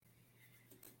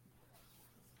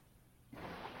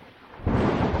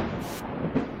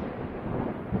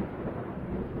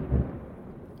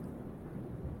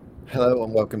Hello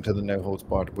and welcome to the No Holds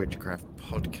Barred Witchcraft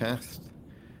podcast.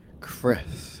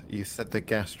 Chris, you said the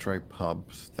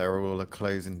gastropubs, they're all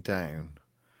closing down.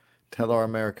 Tell our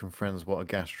American friends what a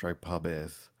gastropub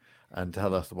is and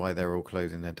tell us why they're all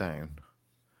closing it down.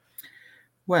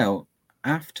 Well,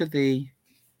 after the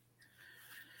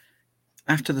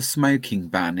after the smoking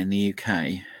ban in the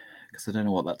UK, because I don't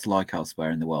know what that's like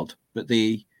elsewhere in the world, but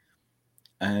the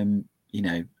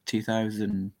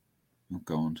 2000, oh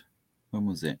god, when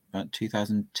was it? About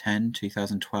 2010,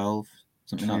 2012,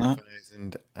 something like that.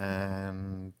 2000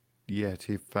 and yeah,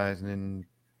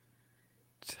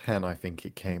 2010 I think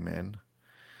it came in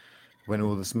when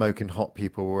all the smoking hot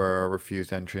people were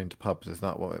refused entry into pubs. Is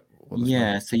that what the smoke?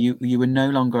 Yeah, so you were no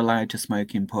longer allowed to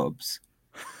smoke in pubs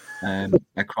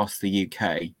across the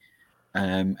UK,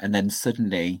 and then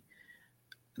suddenly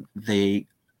the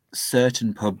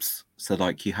certain pubs, so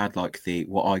like you had like the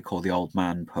what I call the old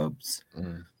man pubs,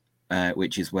 Mm,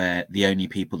 which is where the only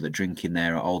people that drink in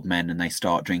there are old men, and they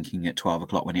start drinking at 12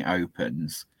 o'clock when it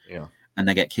opens, yeah. and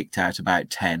they get kicked out about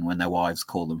 10 when their wives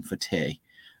call them for tea.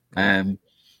 Yeah.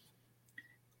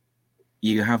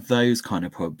 You have those kind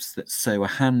of pubs that, so a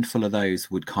handful of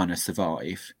those would kind of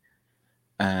survive,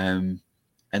 and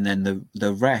then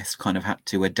the rest kind of had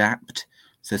to adapt.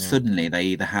 So Mm, suddenly they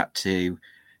either had to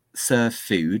serve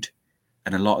food,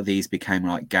 and a lot of these became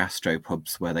like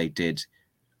gastropubs where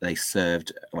they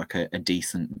served like a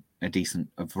decent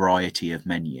variety of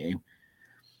menu,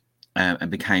 and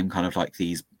became kind of like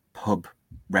these pub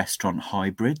restaurant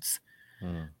hybrids,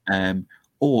 mm, um,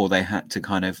 or they had to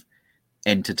kind of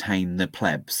entertain the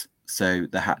plebs, so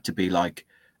there had to be like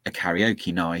a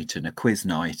karaoke night and a quiz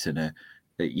night and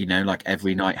like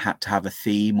every night had to have a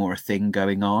theme or a thing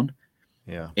going on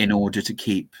yeah. in order to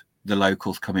keep the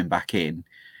locals coming back in,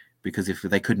 because if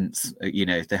they couldn't,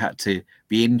 if they had to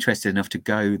be interested enough to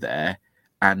go there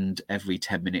and every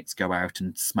 10 minutes go out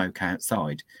and smoke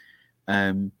outside.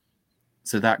 Um,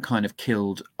 so that kind of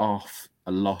killed off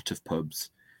a lot of pubs.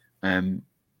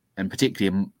 And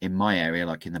particularly in my area,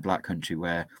 like in the Black Country,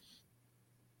 where,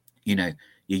 you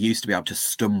used to be able to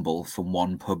stumble from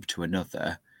one pub to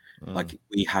another. Mm. Like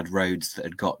we had roads that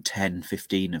had got 10,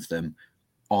 15 of them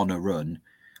on a run.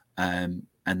 And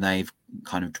they've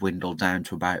kind of dwindled down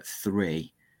to about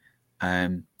three.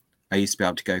 I used to be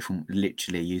able to go from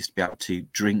literally used to be able to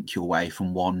drink your way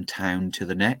from one town to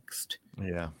the next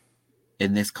Yeah.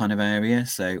 in this kind of area.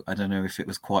 So I don't know if it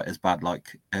was quite as bad,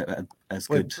 like as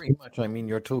Well, good pretty much. I mean,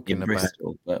 you're talking in about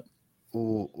Bristol, but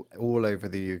all over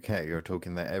the UK. You're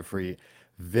talking that every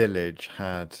village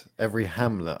had, every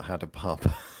hamlet had a pub.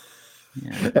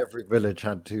 yeah, Every village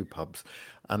had two pubs,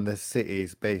 and the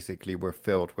cities basically were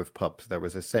filled with pubs. There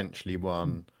was essentially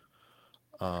one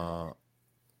uh,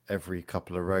 every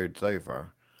couple of roads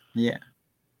over. yeah,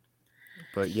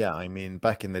 But yeah, I mean,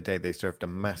 back in the day, they served a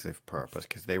massive purpose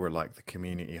because they were like the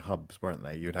community hubs, weren't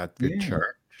they? You'd had the yeah,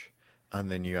 church, and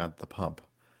then you had the pub.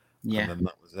 And yeah, then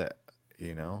that was it,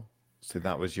 you know? So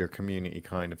that was your community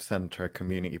kind of center,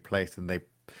 community place, and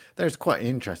there's quite an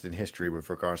interesting history with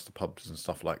regards to pubs and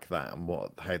stuff like that and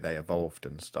what how they evolved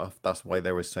and stuff. That's why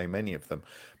there was so many of them.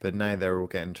 But now they're all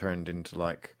getting turned into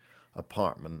like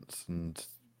apartments and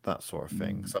that sort of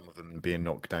thing. mm, Some of them being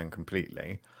knocked down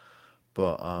completely.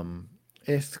 But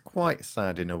it's quite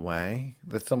sad in a way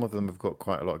that some of them have got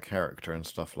quite a lot of character and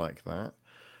stuff like that.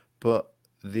 But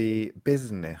the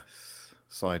business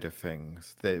side of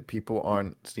things, that people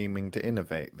aren't seeming to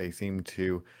innovate. They seem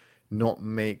to not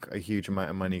make a huge amount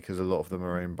of money because a lot of them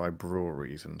are owned by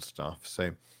breweries and stuff.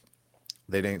 So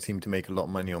they don't seem to make a lot of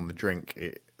money on the drink.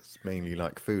 It's mainly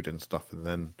like food and stuff. And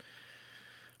then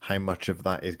how much of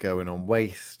that is going on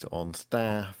waste, on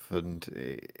staff, and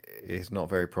it's not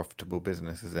very profitable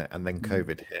business, is it? And then mm,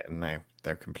 COVID hit and now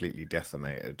they're completely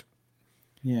decimated.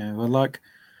 yeah. Well, like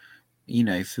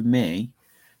for me,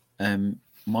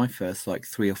 my first like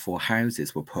three or four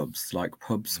houses were pubs. Like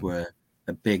pubs Mm. were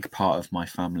a big part of my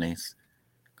family's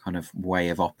kind of way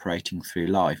of operating through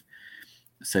life.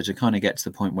 So to kind of get to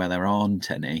the point where there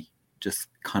aren't any, just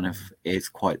kind of is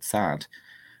quite sad.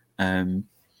 Um,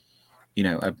 you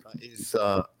know, a, Is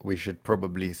we should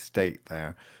probably state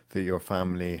there that your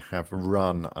family have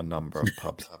run a number of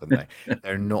pubs, haven't they?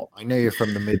 They're not. I know you're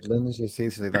from the Midlands, you see,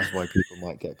 so that's why people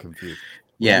might get confused.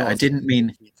 We're yeah, I not didn't saying mean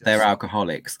that you they're just.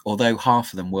 alcoholics, although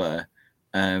half of them were.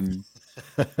 Um,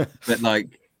 but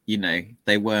like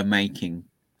they were making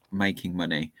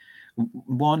money.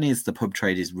 One is the pub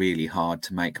trade is really hard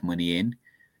to make money in.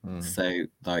 Mm, So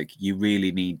like you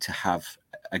really need to have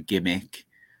a gimmick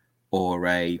or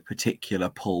a particular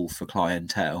pull for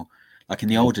clientele. Like in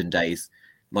the yeah. olden days,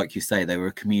 like you say, they were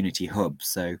a community hub.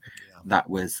 So Yeah. that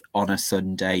was on a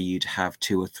Sunday, you'd have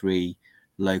 2 or 3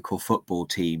 local football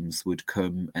teams would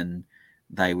come, and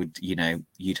they would,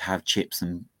 you'd have chips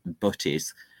and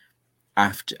butties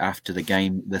after the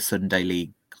game, the Sunday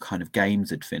league kind of games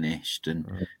had finished,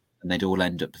 Mm. and they'd all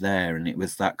end up there, and it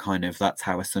was that kind of, that's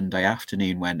how a Sunday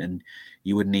afternoon went. And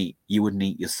you wouldn't eat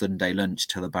your Sunday lunch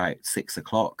till about 6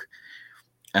 o'clock,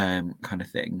 kind of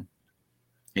thing.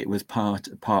 It was part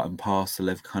and parcel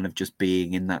of kind of just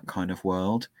being in that kind of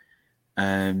world.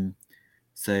 um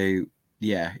so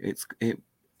yeah,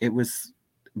 it was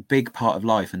a big part of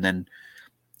life. And then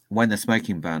when the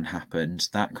smoking ban happened,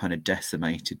 that kind of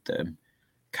decimated them.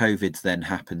 COVID's then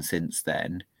happened since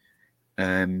then.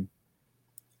 um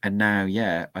and now,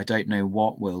 yeah, I don't know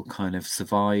what will kind of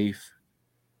survive,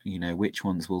 which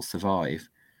ones will survive.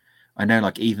 I know,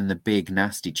 like, even the big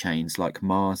nasty chains like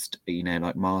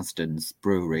like Marsden's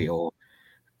Brewery, or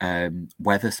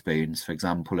Weatherspoons, for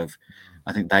example,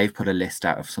 I think they've put a list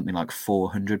out of something like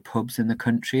 400 pubs in the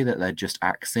country that they're just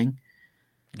axing.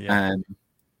 Yeah. Um,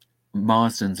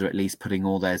 Marsden's are at least putting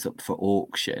all theirs up for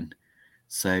auction.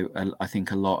 So I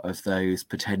think a lot of those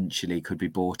potentially could be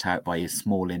bought out by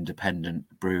small independent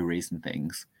breweries and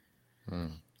things.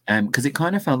 Mm. Because it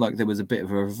kind of felt like there was a bit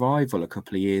of a revival a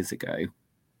couple of years ago,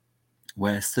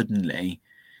 where suddenly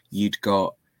you'd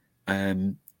got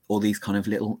all these kind of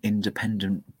little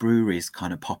independent breweries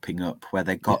kind of popping up, where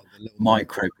they Yeah, got the little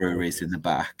micro breweries in microbreweries. the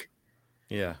back,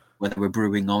 Yeah. where they were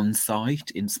brewing on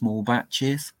site in small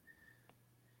batches.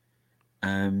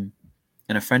 And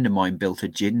a friend of mine built a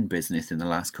gin business in the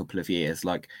last couple of years.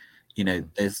 Like, Mm.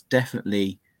 there's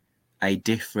definitely a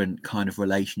different kind of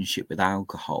relationship with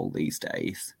alcohol these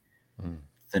days Mm.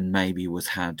 than maybe was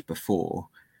had before.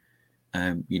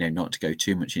 Not to go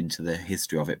too much into the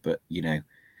history of it, but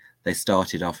they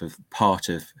started off of part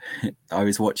of. I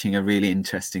was watching a really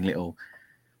interesting little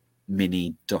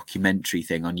mini documentary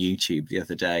thing on YouTube the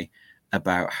other day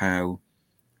about how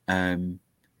um,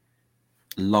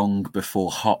 long before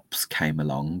hops came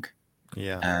along,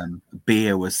 Yeah.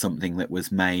 beer was something that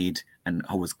was made and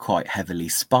was quite heavily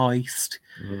spiced,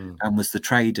 Mm. and was the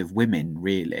trade of women,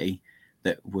 really,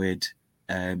 that would,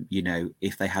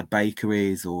 if they had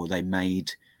bakeries or they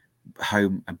made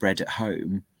home bread at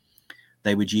home,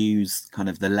 they would use kind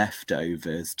of the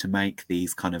leftovers to make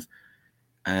these kind of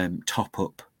top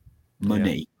up Yeah.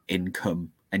 money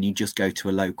income. And you just go to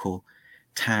a local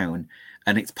town,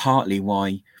 and it's partly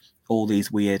why all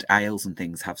these weird ales and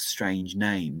things have strange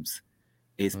names,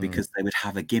 is Mm. because they would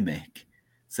have a gimmick.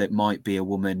 So it might be a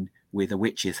woman with a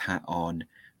witch's hat on,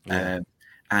 Yeah. um,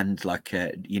 and like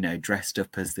dressed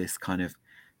up as this kind of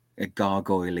a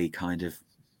gargoyle kind of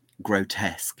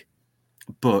grotesque,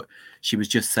 but she was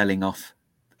just selling off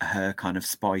her kind of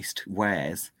spiced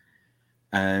wares.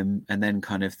 And then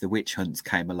kind of the witch hunts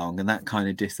came along, and that kind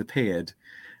of disappeared.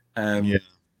 Yeah. Um,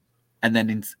 and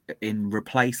then in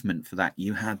replacement for that,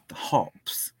 you had the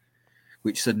hops,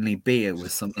 which suddenly beer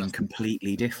was something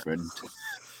completely different.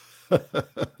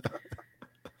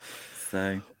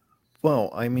 So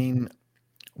Well, I mean,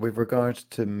 with regards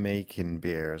to making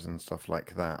beers and stuff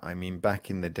like that, I mean, back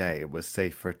in the day, it was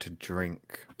safer to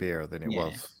drink beer than it yeah,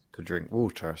 was to drink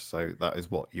water. So that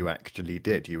is what you actually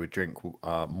did. You would drink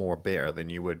more beer than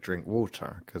you would drink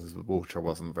water because the water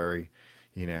wasn't very,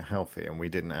 healthy, and we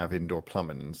didn't have indoor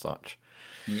plumbing and such.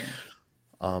 yeah.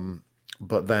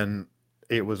 But then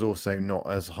it was also not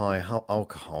as high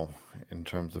alcohol in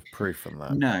terms of proof and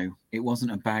that. No, it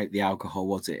wasn't about the alcohol,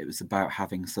 was it? It was about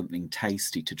having something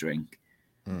tasty to drink.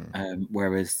 Mm.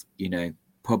 Whereas,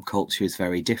 pub culture is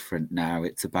very different now.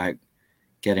 It's about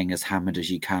getting as hammered as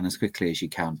you can as quickly as you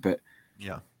can, but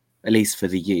Yeah. at least for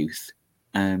the youth.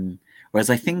 Whereas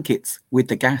I think it's with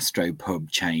the gastropub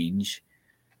change,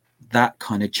 that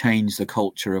kind of changed the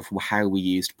culture of how we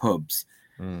used pubs.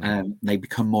 Mm. They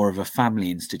become more of a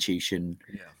family institution,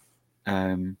 Yeah.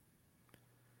 um,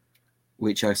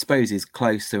 which I suppose is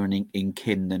closer and in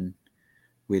kin than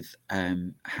with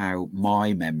how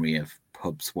my memory of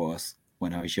pubs was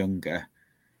when I was younger.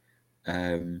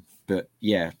 But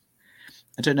yeah,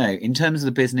 I don't know. In terms of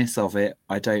the business of it,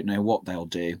 I don't know what they'll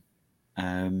do.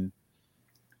 Um,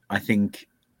 I think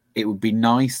it would be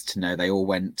nice to know they all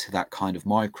went to that kind of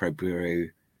microbrew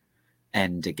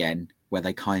end again, where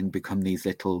they kind of become these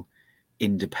little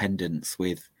independents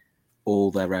with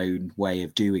all their own way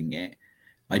of doing it.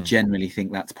 I Mm. generally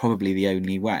think that's probably the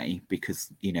only way,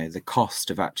 because the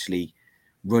cost of actually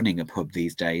running a pub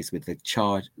these days, with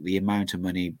the amount of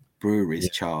money breweries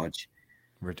Yeah. charge,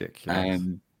 Ridiculous.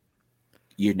 um,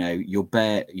 you're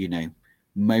bare,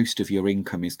 most of your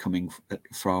income is coming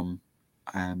from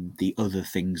the other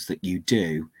things that you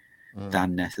do. Mm,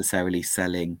 than necessarily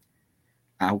selling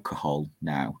alcohol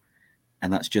now,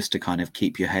 and that's just to kind of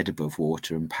keep your head above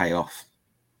water and pay off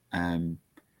um,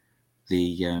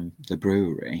 the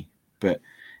brewery. But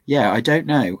yeah, I don't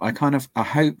know. I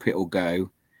hope it'll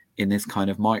go in this kind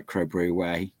of microbrew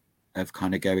way of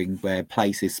kind of going where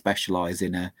places specialize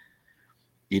in a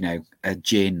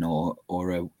gin or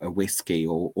a whiskey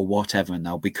or whatever, and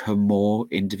they'll become more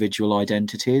individual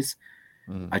identities.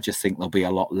 mm. I just think there'll be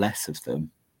a lot less of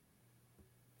them.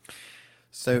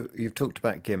 So you've talked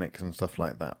about gimmicks and stuff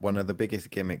like that. One of the biggest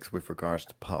gimmicks with regards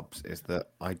to pubs is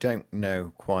that I don't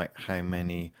know quite how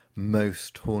many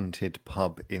most haunted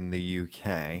pub in the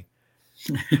UK,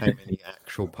 how many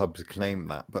actual pubs claim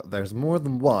that, but there's more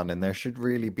than one, and there should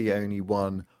really be only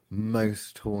one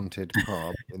most haunted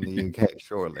pub in the UK,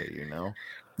 surely, you know?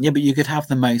 Yeah, but you could have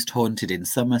the most haunted in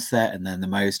Somerset and then the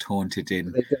most haunted But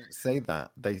in. they don't say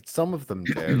that. Some of them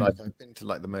do. Like I've been to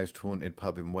like the most haunted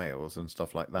pub in Wales and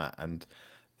stuff like that, and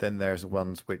then there's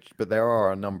ones which, but there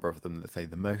are a number of them that say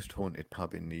the most haunted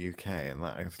pub in the UK, and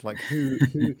that is like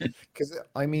because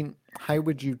I mean, how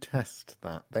would you test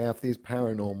that? They have these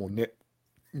paranormal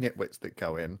nitwits that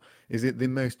go in. Is it the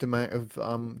most amount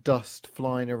of dust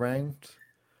flying around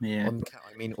Yeah, on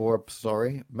I mean orbs,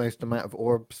 sorry, most amount of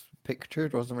orbs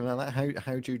pictured or something like that?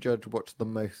 How do you judge what's the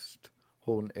most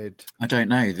haunted? I don't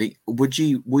know. Would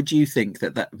you think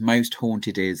that most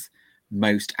haunted is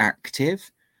most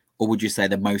active, or would you say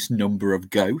the most number of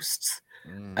ghosts?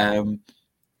 Mm. Um,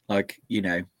 like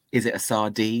is it a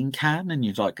sardine can, and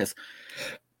you'd like as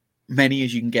many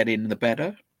as you can get in, the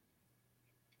better?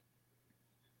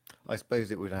 I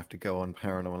suppose it would have to go on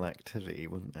paranormal activity,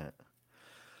 wouldn't it?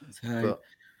 So, But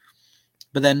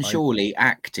but then I surely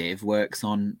active works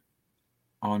on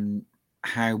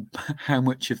how how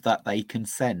much of that they can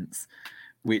sense,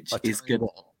 which I is tell you good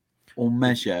what, or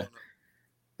if you measure. want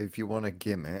if you want a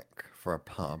gimmick for a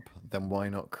pub, then why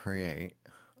not create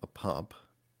a pub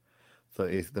that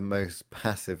is the most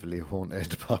passively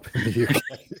haunted pub in the UK?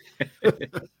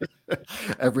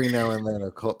 Every now and then,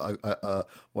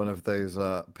 one of those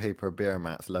paper beer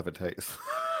mats levitates.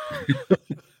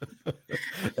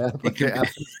 It But can it be,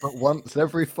 happens but once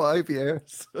every 5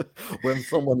 years when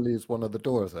someone leaves one of the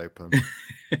doors open.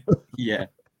 yeah.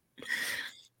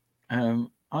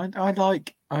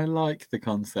 I like the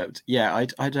concept. Yeah,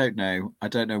 I don't know. I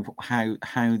don't know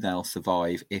how they'll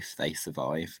survive if they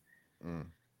survive.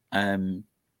 Mm, Um,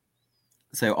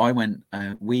 so I went.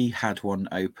 We had one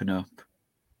open up.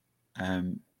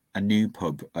 Um, a new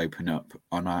pub open up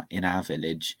in our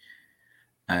village.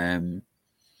 Um,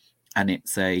 and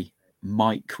it's a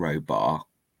micro bar.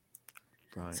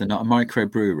 right. So not a micro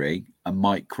brewery, a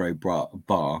micro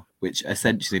bar, which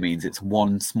essentially means it's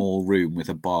one small room with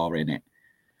a bar in it,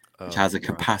 which Oh, has a right.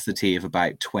 capacity of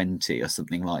about 20 or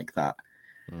something like that.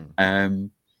 Mm.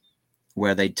 Um,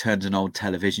 where they turned an old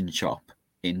television shop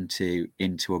into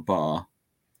a bar.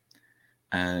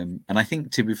 And I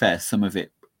think, to be fair, some of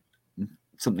it,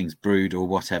 something's brewed or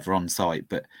whatever on site,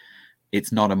 but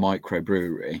it's not a micro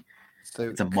brewery. So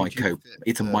It's a could you micro. fit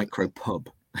It's a micro pub.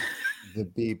 the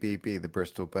BBB, the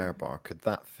Bristol Bear Bar, could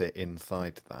that fit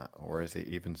inside that, or is it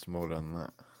even smaller than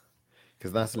that?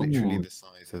 Because that's literally Oh the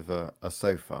size of a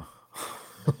sofa.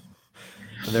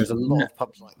 And there's a lot no, of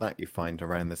pubs like that you find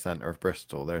around the centre of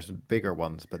Bristol. There's bigger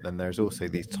ones, but then there's also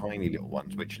these tiny little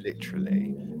ones, which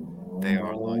literally they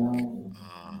are like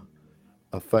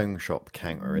a phone shop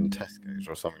counter in Tesco's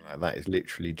or something like that. It's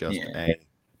literally just yeah, a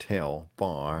till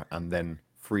bar and then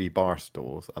three bar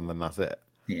stools, and then that's it.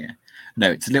 yeah,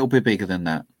 no. It's a little bit bigger than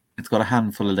that. It's got a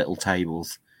handful of little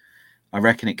tables. I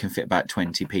reckon it can fit about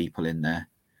 20 people in there.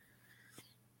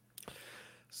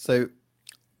 So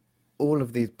all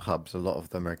of these pubs, a lot of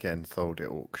them are getting sold at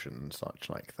auction and such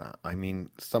like that. I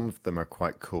mean, some of them are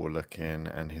quite cool looking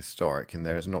and historic, and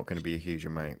there's not going to be a huge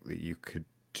amount that you could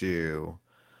do.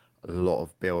 A lot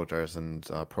of builders and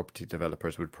property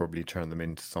developers would probably turn them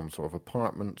into some sort of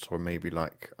apartments or maybe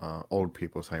like old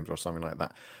people's homes or something like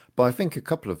that. But I think a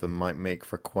couple of them might make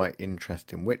for quite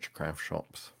interesting witchcraft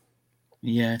shops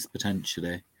Yes,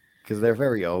 potentially. because they're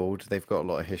very old. They've got a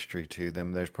lot of history to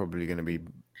them. There's probably going to be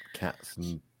cats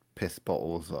and piss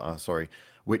bottles. Sorry,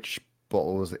 witch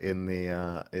bottles in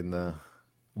the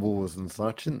walls and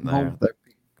such, isn't there? Well, That'd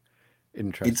be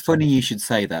it's interesting. funny you should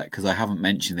say that because I haven't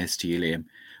mentioned this to you, Liam.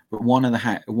 But one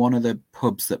of the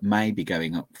pubs that may be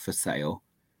going up for sale,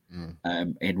 Mm.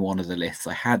 in one of the lists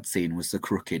I had seen, was the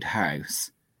Crooked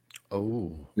House,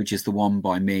 Oh, which is the one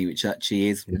by me, which actually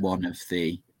is yeah. one of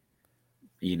the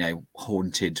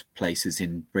haunted places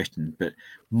in Britain. But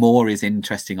more is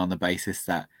interesting on the basis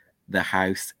that the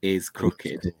house is It looks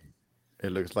crooked. cool.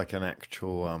 It looks like an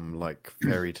actual like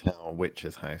fairy tale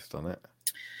witch's house, doesn't it?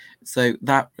 So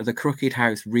that the Crooked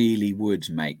House really would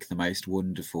make the most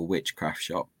wonderful witchcraft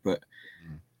shop, but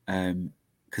Mm,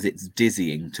 because it's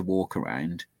dizzying to walk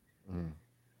around, mm.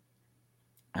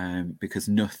 because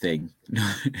nothing,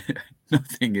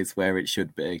 nothing is where it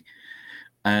should be.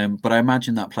 But I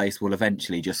imagine that place will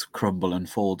eventually just crumble and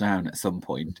fall down at some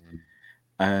point. Mhm.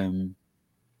 Um,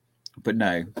 but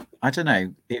no, I don't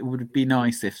know. It would be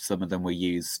nice if some of them were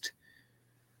used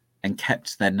and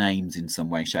kept their names in some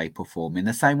way, shape, or form, in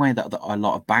the same way that a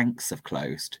lot of banks have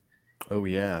closed. Oh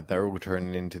yeah, they're all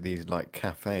turning into these like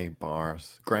cafe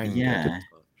bars, grounded and Yeah.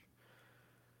 such.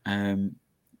 Um,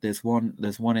 there's one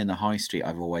in the high street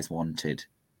I've always wanted,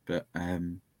 but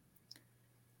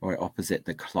right opposite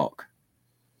the clock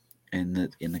in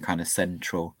the kind of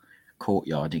central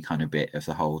courtyardy kind of bit of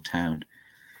the whole town.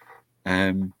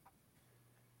 Um,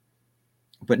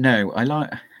 but no,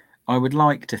 I would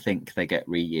like to think they get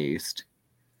reused,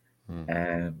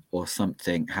 Mm, or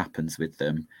something happens with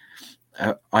them.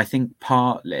 I think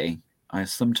partly I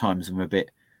sometimes am a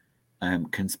bit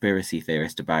conspiracy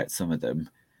theorist about some of them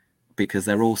because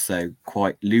they're also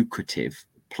quite lucrative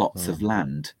plots of mm.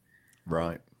 land.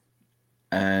 Right.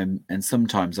 And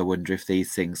sometimes I wonder if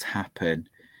these things happen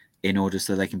in order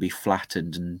so they can be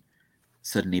flattened and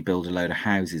suddenly build a load of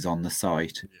houses on the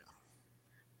site.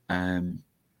 Um,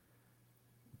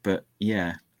 but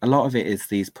yeah, a lot of it is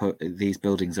these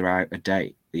buildings are out of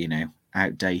date,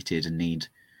 outdated and need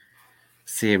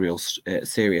serious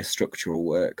structural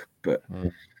work. But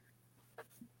Mm.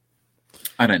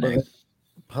 I don't Well, know.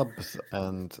 the pubs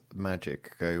and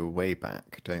magic go way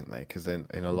back, don't they? Because in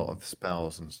a lot of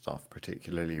spells and stuff,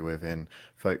 particularly within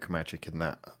folk magic, in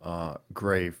that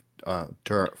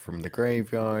dirt from the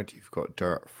graveyard, you've got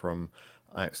dirt from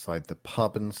outside the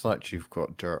pub and such, you've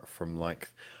got dirt from like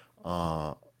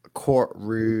uh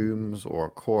courtrooms or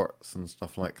courts and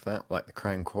stuff like that, like the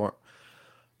Crown Court.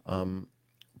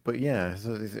 But yeah,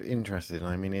 so it's interesting.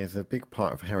 I mean, it's a big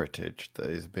part of heritage that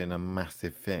has been a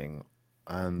massive thing,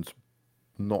 and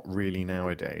not really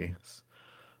nowadays.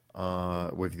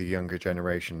 With the younger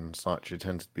generation and such, it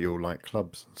tends to be all like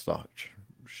clubs and such.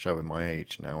 Showing my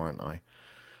age now, aren't I?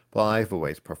 But I've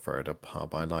always preferred a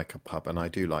pub. I like a pub, and I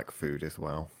do like food as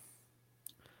well.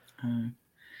 Uh,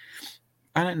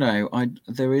 I don't know. I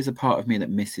There is a part of me that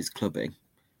misses clubbing.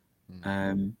 Mm.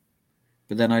 Um,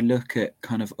 but then I look at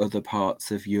kind of other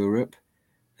parts of Europe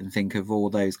and think of all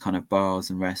those kind of bars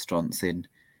and restaurants in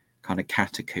kind of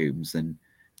catacombs and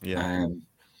Yeah. um,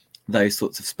 those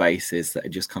sorts of spaces that are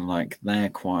just kind of like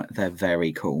they're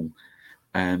very cool.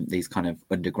 These kind of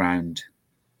underground,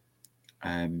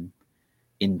 um,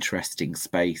 interesting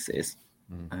spaces.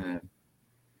 Mm. Uh,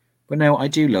 but no, I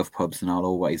do love pubs and I'll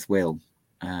always will,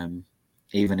 um,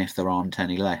 even if there aren't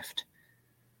any left.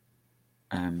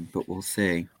 But we'll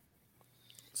see.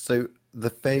 So the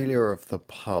failure of the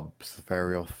pubs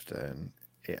very often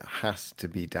it has to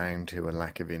be down to a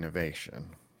lack of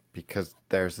innovation because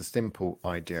there's a simple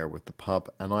idea with the pub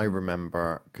and I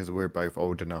remember because we're both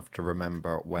old enough to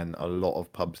remember when a lot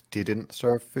of pubs didn't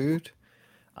serve food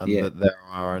and Yeah, that there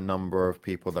are a number of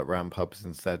people that ran pubs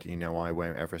and said, you know, I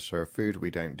won't ever serve food.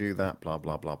 We don't do that, blah,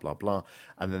 blah, blah, blah, blah.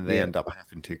 And then they yeah. end up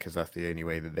having to because that's the only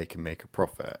way that they can make a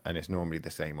profit. And it's normally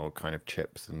the same old kind of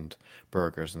chips and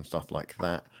burgers and stuff like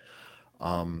that.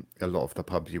 A lot of the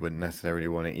pubs you wouldn't necessarily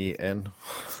want to eat in.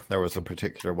 There was a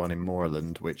particular one in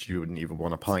Moorland which you wouldn't even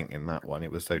want a pint in that one.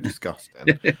 It was so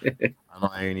disgusting. And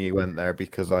I only went there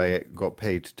because I got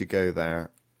paid to go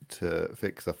there to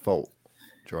fix a fault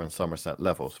during Somerset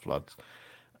Levels floods.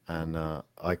 And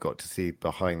I got to see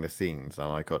behind the scenes and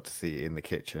I got to see in the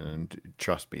kitchen. And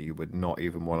trust me, you would not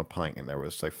even want a pint in there. It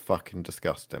was so fucking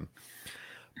disgusting.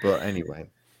 But anyway,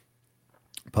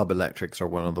 pub electrics are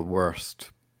one of the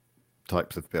worst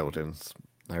types of buildings.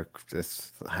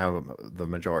 It's how the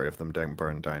majority of them don't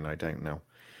burn down, I don't know.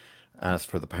 As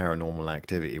for the paranormal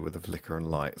activity with the flicker and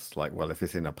lights, like, well, if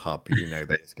it's in a pub, you know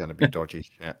that it's going to be dodgy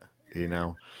shit, you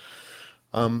know?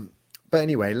 Um, but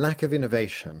anyway, lack of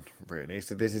innovation, really.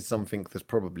 So this is something that's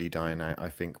probably dying out, I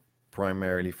think,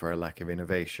 primarily for a lack of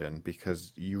innovation,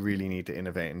 because you really need to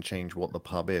innovate and change what the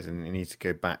pub is, and it needs to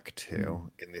go back Mm,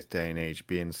 to, in this day and age,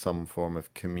 being some form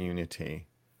of community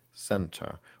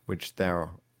center, which there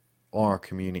are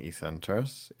community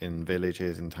centers in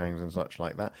villages and towns and such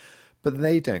like that. But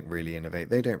they don't really innovate.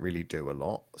 They don't really do a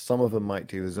lot. Some of them might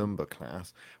do a Zumba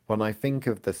class. When I think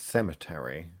of the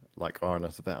cemetery, like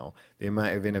Arnesville, the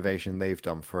amount of innovation they've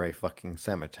done for a fucking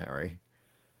cemetery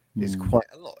is mm, quite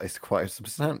a lot. It's quite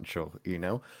substantial, you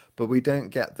know? But we don't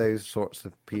get those sorts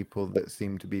of people that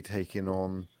seem to be taking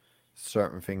on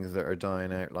certain things that are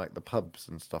dying out, like the pubs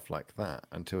and stuff like that,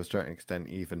 and to a certain extent,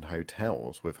 even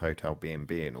hotels with Hotel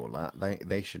B&B and all that,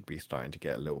 they should be starting to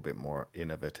get a little bit more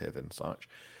innovative and such.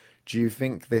 Do you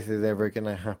think this is ever going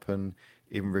to happen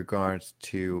in regards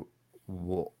to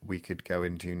what we could go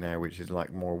into now, which is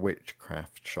like more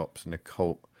witchcraft shops and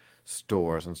occult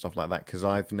stores and stuff like that? Because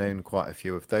I've known quite a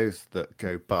few of those that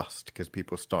go bust because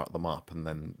people start them up and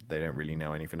then they don't really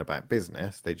know anything about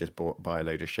business. They just buy a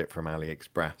load of shit from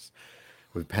AliExpress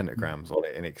with pentagrams on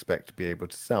it and expect to be able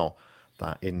to sell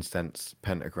that incense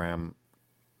pentagram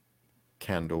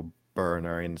candle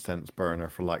burner, incense burner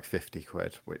for like 50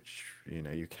 quid, which,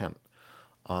 you can't.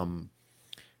 Um,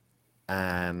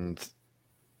 and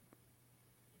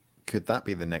could that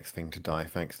be the next thing to die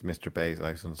thanks to Mr.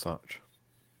 Bezos and such?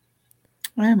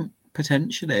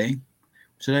 Potentially,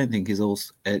 which I don't think is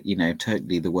also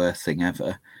totally the worst thing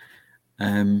ever.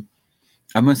 Um,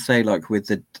 I must say, like with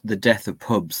the death of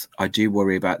pubs, I do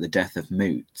worry about the death of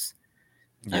moots,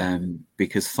 Yeah,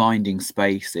 because finding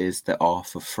spaces that are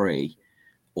for free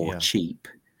or yeah. cheap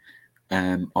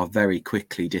are very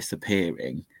quickly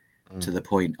disappearing to Mm, the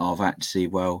point of actually,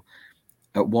 well,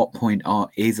 at what point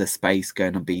is a space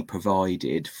going to be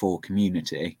provided for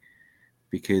community?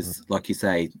 mm, Because, like you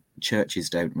say, churches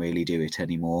don't really do it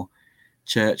anymore.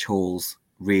 Church halls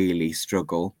really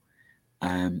struggle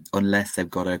unless they've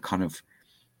got a kind of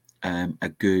a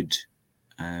good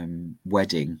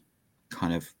wedding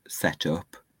kind of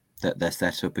setup, that they're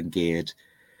set up and geared.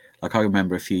 Like I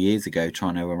remember a few years ago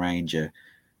trying to arrange a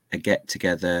get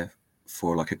together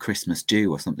for like a Christmas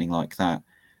do or something like that,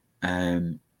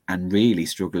 and really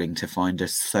struggling to find a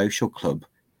social club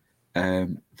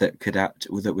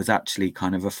that was actually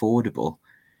kind of affordable.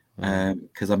 mm.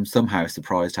 Because I'm somehow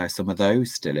surprised how some of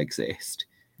those still exist,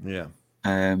 Yeah.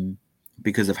 um,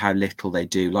 because of how little they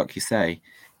do. Like you say,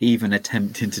 even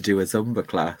attempting to do a Zumba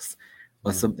class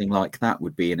or Mm, something like that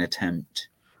would be an attempt.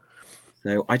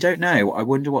 So I don't know. I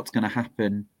wonder what's going to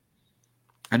happen.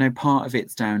 I know part of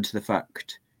it's down to the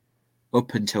fact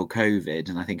up until COVID,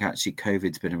 and I think actually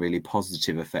COVID's been a really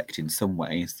positive effect in some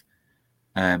ways.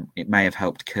 It may have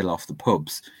helped kill off the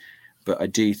pubs, but I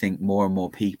do think more and more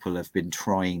people have been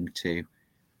trying to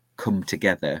come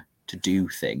together to do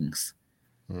things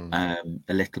mm,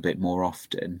 a little bit more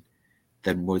often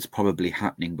than was probably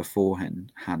happening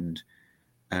beforehand,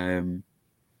 um,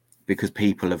 because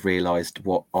people have realised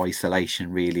what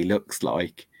isolation really looks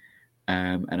like,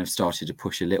 and have started to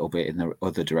push a little bit in the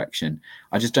other direction.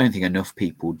 I just don't think enough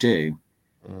people do.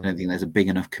 I mm, don't think there's a big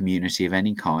enough community of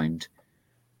any kind,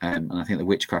 and I think the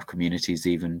witchcraft community is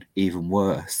even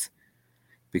worse,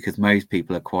 because most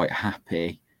people are quite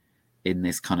happy in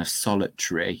this kind of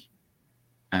solitary,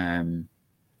 um,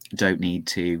 don't need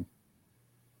to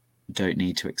don't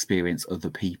need to experience other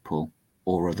people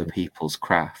or other mm. people's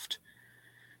craft.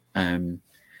 Um,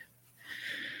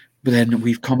 but then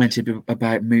we've commented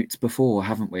about moots before,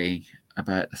 haven't we?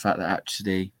 About the fact that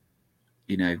actually,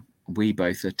 you know, we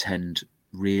both attend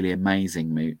really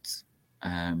amazing moots,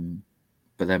 um,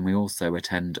 but then we also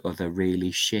attend other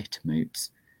really shit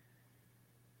moots.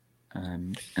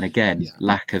 And again, Yeah.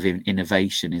 lack of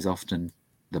innovation is often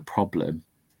the problem.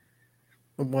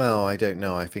 Well, I don't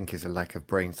know. I think it's a lack of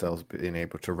brain cells being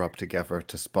able to rub together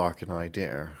to spark an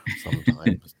idea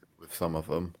sometimes with some of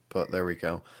them. But there we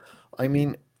go. I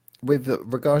mean, with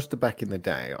regards to back in the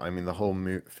day, I mean the whole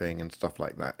moot thing and stuff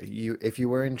like that. If you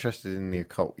were interested in the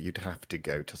occult, you'd have to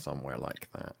go to somewhere like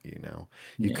that, you know.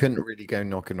 You Yeah, couldn't really go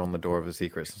knocking on the door of a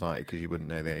secret society because you wouldn't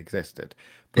know they existed.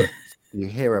 But you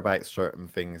hear about certain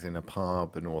things in a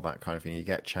pub and all that kind of thing. You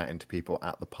get chatting to people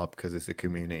at the pub because it's a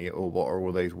community. Or what are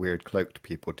all those weird cloaked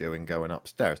people doing going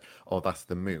upstairs? Oh, that's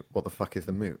the moot. What the fuck is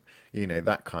the moot? You know,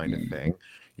 that kind of yeah. thing.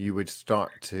 You would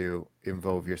start to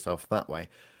involve yourself that way.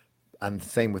 And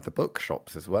same with the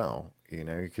bookshops as well. You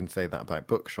know, you can say that about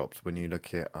bookshops when you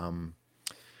look at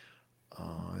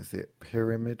is it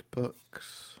Pyramid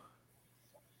Books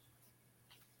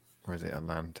or is it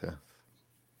Atlantis?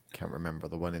 Can't remember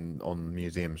the one in on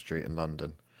Museum Street in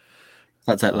London.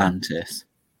 That's Um, Atlantis.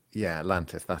 yeah,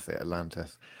 Atlantis. That's it,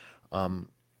 Atlantis. Um,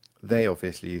 they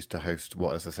obviously used to host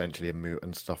what is essentially a moot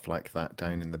and stuff like that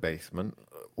down in the basement.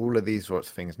 All of these sorts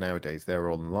of things nowadays,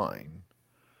 they're online.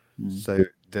 Mm. So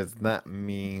does that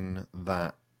mean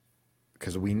that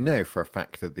because we know for a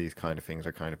fact that these kind of things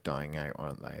are kind of dying out,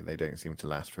 aren't they? They don't seem to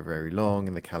last for very long,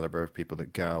 and the caliber of people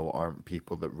that go aren't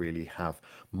people that really have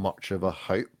much of a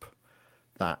hope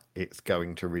that it's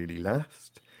going to really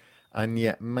last. And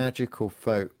yet, magical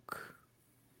folk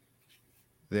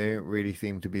they don't really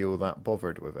seem to be all that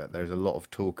bothered with it. There's a lot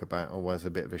of talk about, oh, well, it's a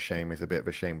bit of a shame, it's a bit of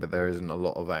a shame, but there isn't a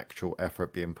lot of actual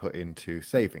effort being put into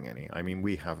saving any. I mean,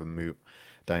 we have a moot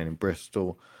down in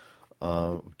Bristol,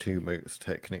 two moots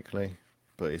technically,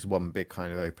 but it's one big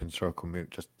kind of open circle moot,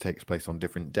 just takes place on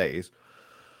different days.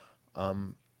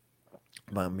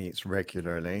 That meets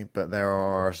regularly, but there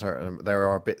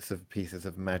are bits of pieces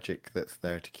of magic that's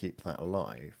there to keep that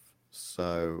alive.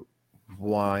 So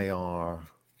why are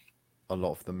a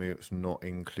lot of the moots not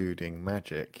including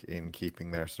magic in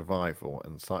keeping their survival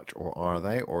and such, or are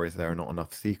they, or is there not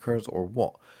enough seekers, or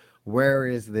what? Where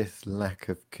is this lack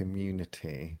of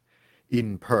community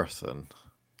in person?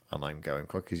 And I'm going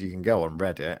quick because you can go on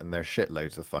Reddit and there's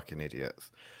shitloads of fucking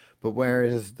idiots. But where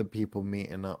is the people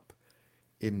meeting up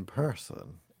in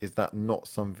person? Is that not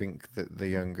something that the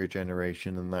younger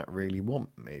generation and that really want,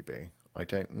 maybe? I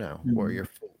don't know. What are Hmm. your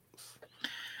thoughts?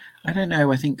 I don't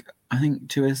know. I think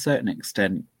to a certain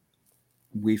extent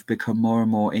we've become more and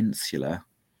more insular,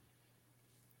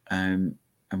 and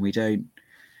we don't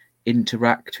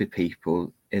interact with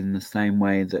people in the same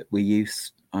way that we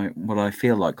used. I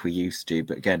feel like we used to,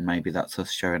 but again, maybe that's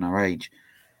us showing our age.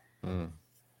 Mm,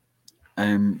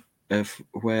 Um, of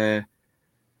where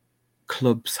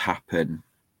clubs happen,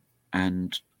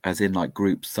 and as in like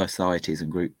groups, societies,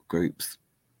 and groups.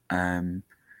 Um,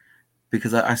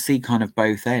 because I see kind of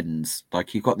both ends.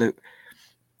 Like you've got the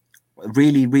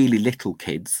really, really little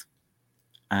kids,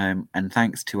 and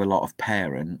thanks to a lot of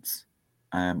parents,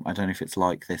 I don't know if it's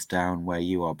like this down where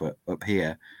you are, but up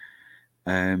here,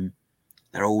 um,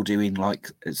 they're all doing like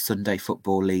Sunday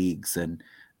football leagues and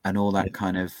all yeah. that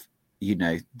kind of,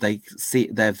 they see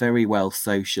they're very well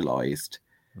socialized,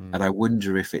 and Mm, I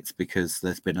wonder if it's because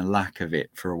there's been a lack of it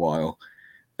for a while,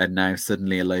 and now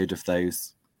suddenly a load of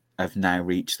those have now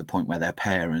reached the point where they're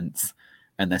parents,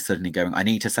 and they're suddenly going, I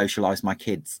need to socialize my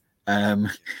kids.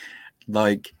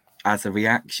 Like as a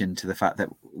reaction to the fact that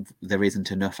there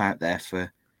isn't enough out there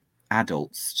for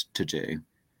adults to do,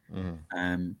 mm.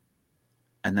 um,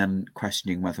 and then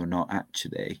questioning whether or not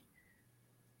actually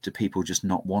do people just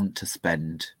not want to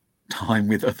spend time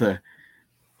with other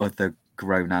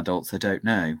grown adults. I don't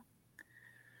know,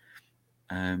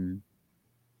 um,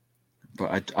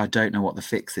 but I don't know what the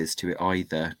fix is to it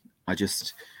either.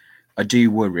 I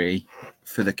do worry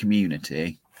for the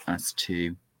community as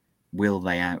to will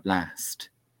they outlast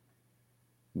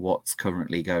what's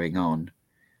currently going on.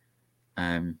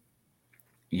 Um,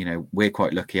 we're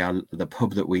quite lucky. The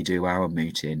pub that we do our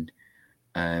moot in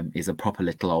is a proper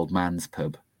little old man's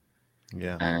pub,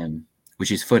 Yeah. um,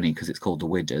 which is funny because it's called the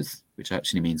Widders, which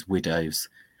actually means widows,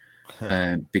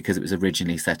 because it was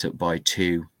originally set up by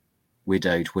two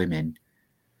widowed women,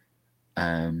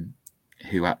 um,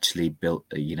 who actually built,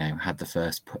 had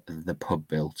the pub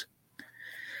built.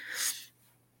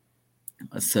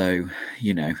 So,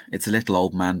 it's a little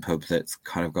old man pub that's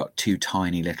kind of got two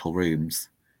tiny little rooms,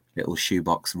 little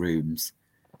shoebox rooms,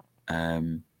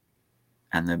 um,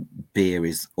 and the beer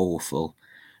is awful.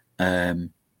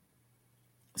 Um,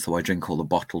 so I drink all the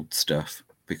bottled stuff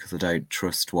because I don't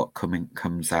trust what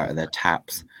comes out of their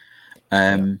taps.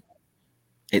 Yeah. Um,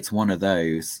 it's one of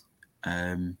those,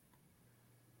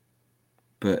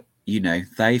 but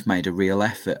they've made a real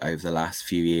effort over the last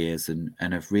few years and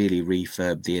have really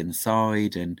refurbed the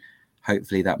inside, and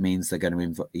hopefully that means they're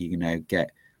going to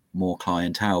get more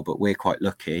clientele. But we're quite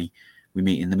lucky; we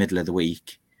meet in the middle of the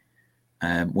week,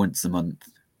 once a month,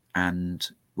 and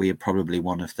we are probably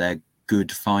one of their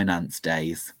good finance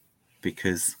days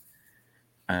because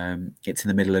it's in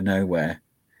the middle of nowhere.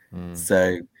 Mm.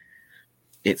 So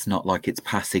it's not like it's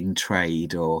passing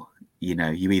trade, or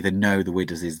you either know the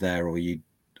Widders is there or you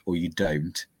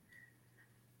don't.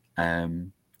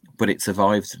 Um, but it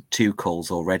survived two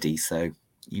calls already, so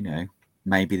you know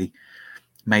maybe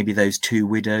maybe those two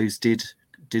widows did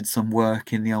some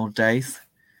work in the old days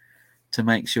to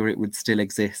make sure it would still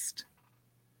exist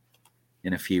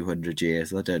in a few hundred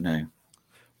years. I don't know.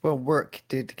 Well, work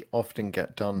did often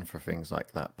get done for things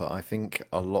like that, but I think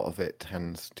a lot of it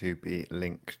tends to be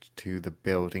linked to the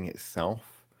building itself.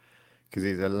 Because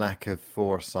there's a lack of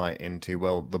foresight into,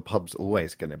 well, the pub's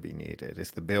always going to be needed.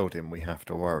 It's the building we have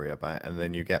to worry about. And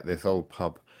then you get this old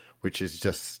pub, which is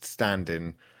just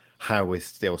standing. How is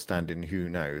still standing? Who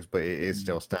knows? But it is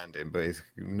still standing. But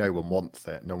no one wants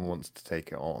it. No one wants to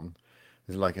take it on.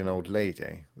 It's like an old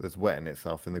lady that's wetting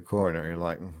itself in the corner. You're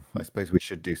like, "Mm, I suppose we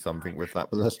should do something with that,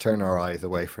 but let's turn our eyes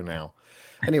away for now."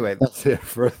 Anyway, that's it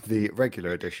for the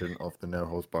regular edition of the No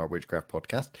Holds Bar Witchcraft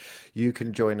podcast. You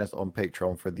can join us on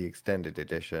Patreon for the extended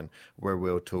edition, where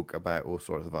we'll talk about all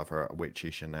sorts of other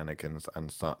witchy shenanigans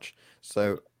and such.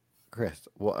 So Chris,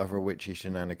 what other witchy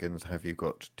shenanigans have you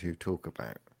got to talk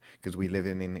about? Because we live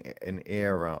in an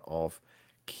era of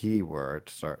keyword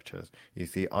searches. You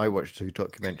see, I watched a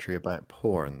documentary about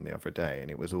porn the other day, and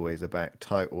it was always about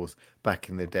titles. Back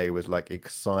in the day was like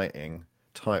exciting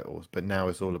titles, but now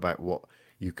it's all about what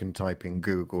you can type in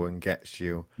Google and gets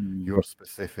you Mm. your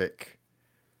specific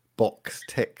box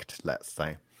ticked, let's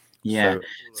say. Yeah. So all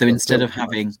So of the instead of filter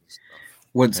having bubbles and stuff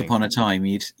once upon changed. a time,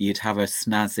 you'd have a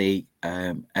snazzy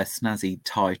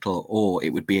title, or it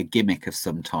would be a gimmick of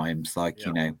sometimes, like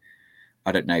Yeah.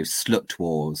 I don't know, slut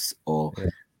wars, or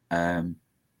Yeah. um,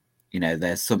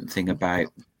 there's something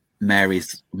about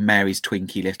Mary's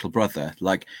Twinkie little brother.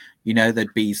 Like,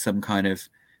 there'd be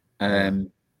Yeah.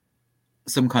 um,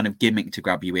 some kind of gimmick to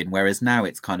grab you in. Whereas now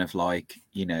it's kind of like,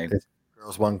 It's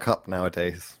girls one cup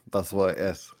nowadays. That's what it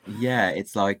is. yeah,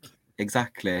 it's like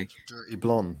exactly Dirty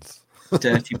blondes.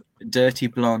 dirty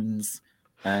blondes,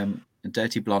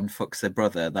 dirty blonde fucks her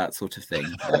brother, that sort of thing.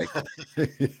 Like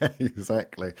Yeah,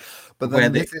 exactly. But where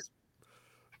then the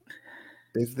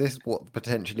is this what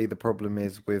potentially the problem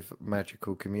is with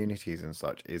magical communities and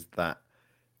such? Is that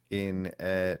in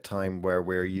a time where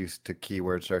we're used to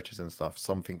keyword searches and stuff,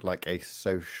 something like a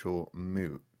social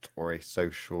moot or a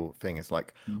social thing is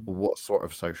like, well, what sort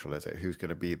of social is it? Who's going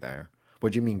to be there?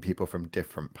 What do you mean people from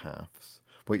different paths?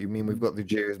 What you mean we've got the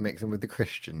Jews mixing with the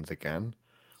Christians again?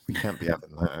 We can't be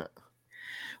having that.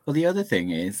 well, the other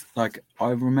thing is, like, I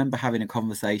remember having a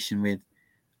conversation with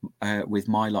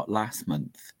my lot last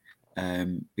month,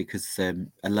 because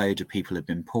a load of people had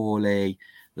been poorly.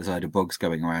 There's a load of bugs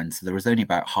going around, so there was only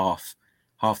about half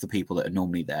the people that are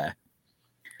normally there.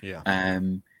 Yeah.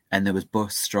 And there was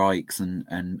bus strikes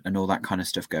and all that kind of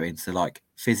stuff going. So like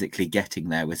physically getting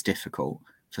there was difficult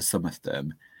for some of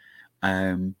them.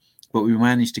 But we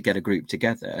managed to get a group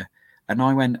together, and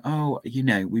I went, oh,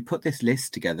 we put this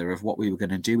list together of what we were going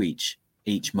to do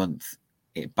each month,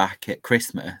 back at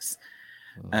Christmas.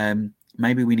 Mm.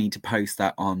 Maybe we need to post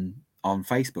that on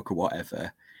Facebook or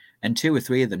whatever. And two or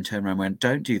three of them turned around and went,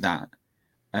 don't do that,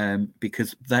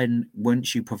 because then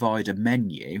once you provide a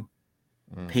menu,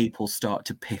 Mm. people start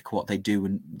to pick what they do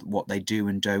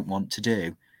and don't want to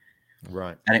do.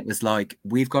 Right. And it was like,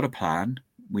 we've got a plan,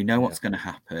 we know Yeah. what's going to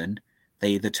happen.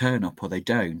 They either turn up or they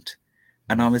don't.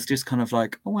 And I Mm. was just kind of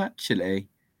like, oh, actually,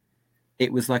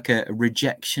 it was like a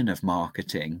rejection of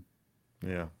marketing,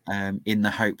 Yeah. in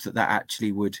the hope that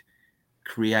actually would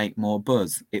create more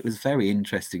buzz. It was very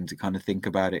interesting to kind of think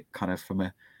about it kind of from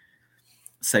a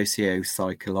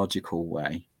socio-psychological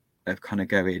way of kind of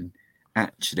going,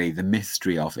 actually, the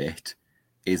mystery of it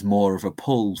is more of a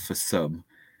pull for some,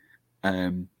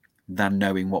 um, than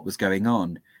knowing what was going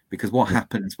on. Because what Yeah.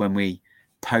 happens when we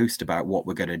post about what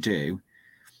we're going to do,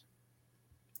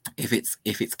 if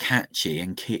it's catchy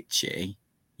and kitschy,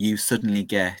 you suddenly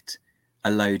get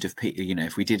a load of people.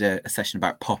 If we did a session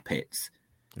about poppets,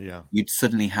 Yeah. you'd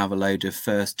suddenly have a load of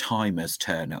first timers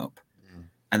turn up, Mm.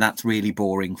 and that's really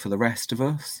boring for the rest of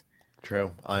us.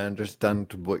 True. I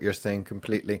understand what you're saying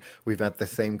completely. We've had the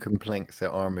same complaints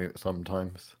at our moot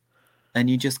sometimes. And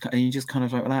you just kind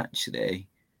of like, well, actually,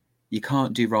 you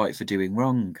can't do right for doing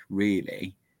wrong,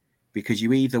 really, because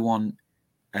you either want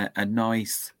a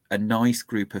nice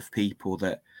group of people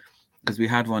that, because we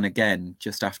had one again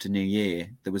just after New Year,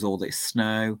 there was all this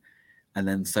snow, and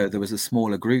then Mm. so there was a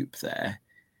smaller group there,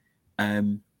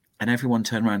 um, and everyone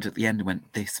turned around at the end and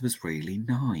went, "This was really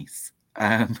nice."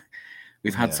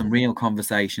 We've had Yeah. some real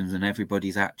conversations, and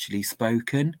everybody's actually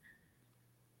spoken.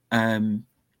 Um,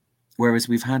 Whereas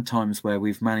we've had times where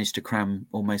we've managed to cram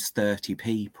almost 30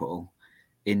 people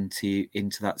into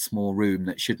that small room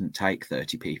that shouldn't take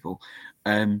 30 people,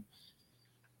 um,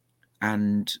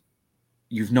 and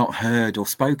you've not heard or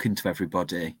spoken to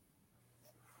everybody,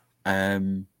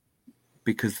 um,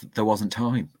 because there wasn't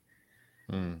time.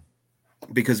 Mm.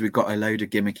 Because we've got a load of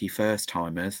gimmicky first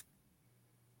timers.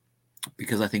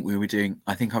 Because I think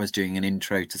I was doing an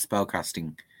intro to spellcasting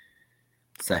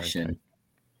Okay. session,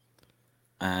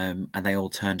 and they all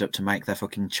turned up to make their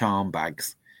fucking charm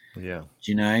bags. Yeah.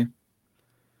 Do you know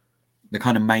the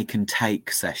kind of make and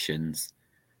take sessions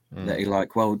that Mm. are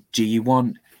like, well, do you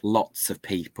want lots of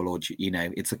people, or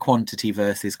it's a quantity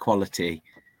versus quality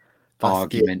That's the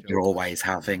argument you're age-old always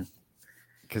question, isn't having.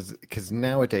 it? Because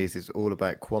nowadays it's all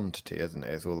about quantity, isn't it?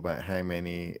 It's all about how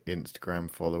many Instagram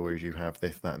followers you have,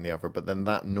 this, that, and the other. But then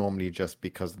that normally just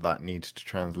because that needs to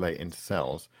translate into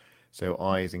sales. So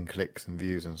eyes and clicks and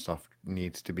views and stuff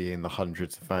needs to be in the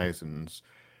hundreds of thousands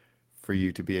for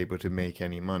you to be able to make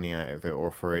any money out of it or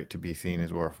for it to be seen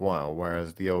as worthwhile.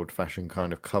 Whereas the old-fashioned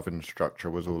kind of coven structure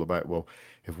was all about, well,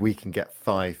 if we can get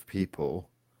five people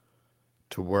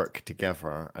to work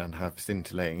together and have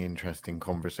scintillating, interesting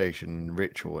conversation,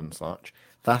 ritual and such,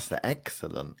 that's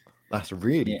excellent. That's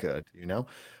really Yeah. good, you know?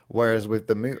 Whereas with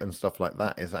the moot and stuff like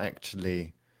that is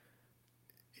actually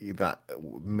that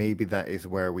maybe that is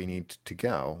where we need to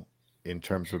go in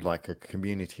terms of like a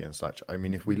community and such. I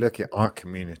mean, if we look at our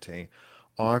community's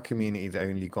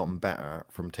only gotten better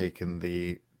from taking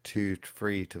the two,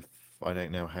 three to I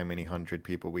don't know how many hundred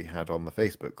people we had on the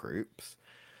Facebook groups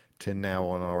to now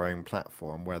on our own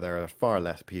platform where there are far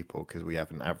less people because we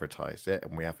haven't advertised it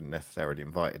and we haven't necessarily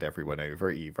invited everyone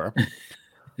over either.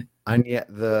 And yet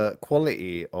the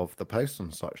quality of the posts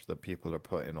and such that people are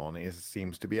putting on is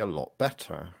seems to be a lot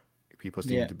better. People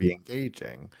seem Yeah. to be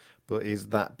engaging. But is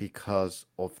that because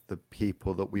of the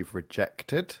people that we've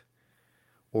rejected?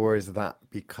 Or is that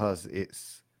because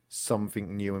it's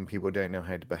something new and people don't know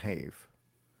how to behave?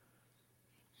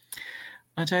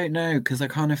 I don't know, because I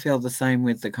kind of feel the same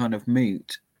with the kind of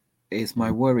moot. Is my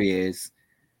Mm, worry is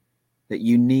that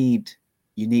you need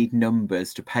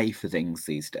numbers to pay for things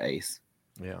these days.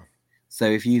 yeah. So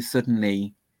if you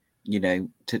suddenly,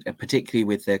 particularly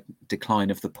with the decline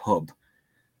of the pub,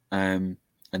 um,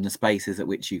 and the spaces at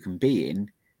which you can be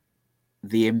in,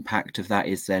 the impact of that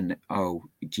is then, oh,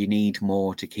 do you need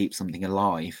more to keep something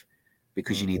alive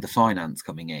because you need Mm, the finance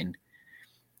coming in?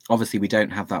 Obviously, we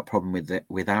don't have that problem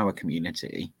with our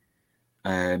community.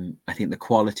 I think the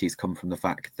qualities come from the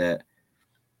fact that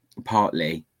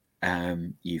partly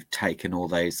you've taken all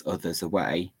those others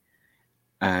away.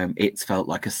 It's felt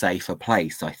like a safer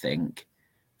place, I think,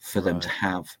 for them to right.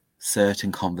 have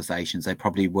certain conversations they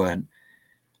probably weren't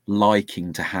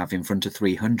liking to have in front of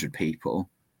 300 people.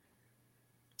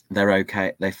 They're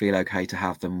okay, they feel okay to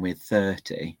have them with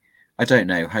 30. I don't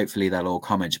know, hopefully they'll all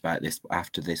comment about this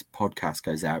after this podcast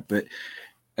goes out, but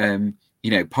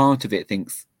part of it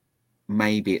thinks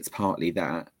maybe it's partly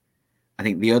that. I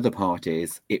think the other part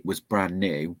is it was brand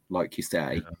new, like you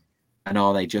say, Yeah. and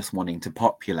are they just wanting to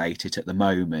populate it at the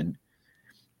moment?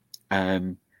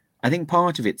 um I think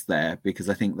part of it's there because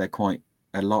I think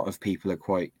a lot of people are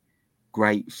quite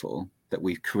grateful that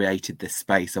we've created this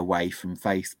space away from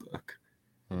Facebook.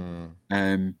 Mm,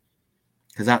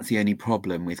 Because that's the only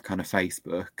problem with kind of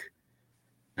Facebook.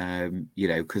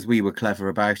 Because we were clever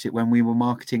about it when we were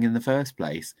marketing in the first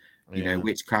place. yeah.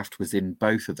 Witchcraft was in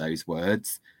both of those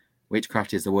words.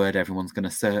 Witchcraft is the word everyone's going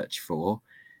to search for,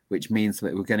 which means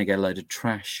that we're going to get a load of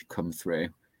trash come through.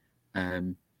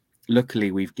 Um,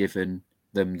 Luckily, we've given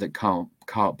them the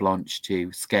carte blanche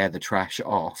to scare the trash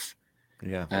off,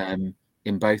 Yeah. um,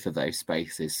 in both of those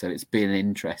spaces. So it's been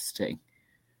interesting,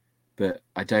 but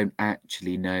I don't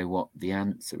actually know what the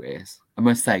answer is. I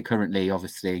must say, currently,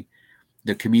 obviously,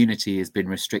 the community has been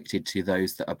restricted to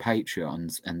those that are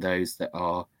Patreons and those that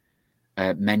are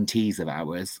mentees of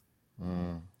ours,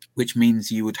 Mm. which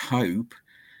means you would hope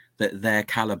that their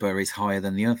caliber is higher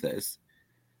than the others.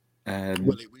 Well,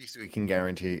 Um, at least we can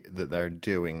guarantee that they're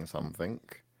doing something.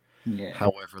 yeah,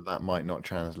 However, that might not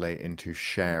translate into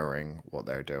sharing what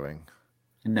they're doing.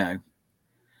 no,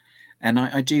 and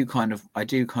I do kind of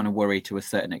worry to a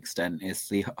certain extent. Is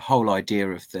the whole idea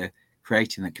of the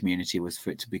creating the community was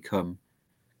for it to become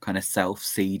kind of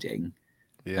self-seeding,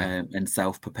 Yeah. and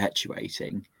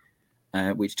self-perpetuating,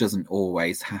 which doesn't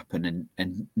always happen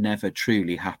and never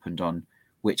truly happened on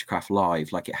Witchcraft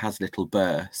Live. Like it has little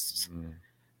bursts, Mm.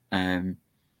 um,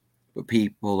 but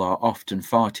people are often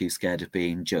far too scared of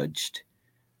being judged.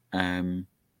 Um,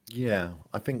 Yeah,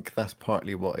 I think that's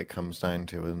partly what it comes down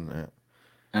to, isn't it?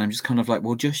 and I'm just kind of like,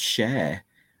 well, just share.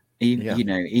 Yeah.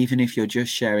 Even if you're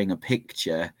just sharing a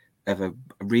picture of a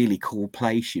really cool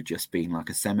place you've just been, like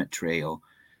a cemetery, or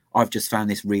I've just found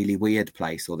this really weird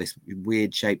place or this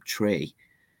weird shaped tree.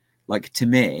 Like to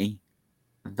me,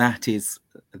 that is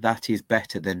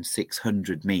better than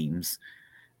 600 memes,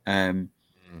 um,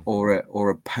 Mm. or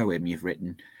a poem you've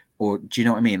written, or do you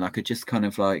know what I mean? Like I just kind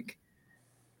of like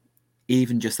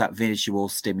even just that visual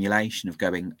stimulation of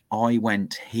going, I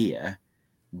went here.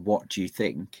 What do you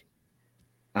think?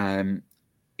 Um,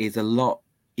 is a lot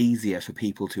easier for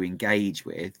people to engage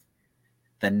with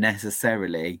than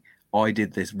necessarily I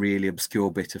did this really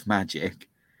obscure bit of magic.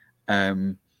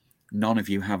 Um, None of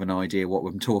you have an idea what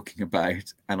I'm talking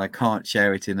about, and I can't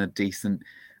share it in a decent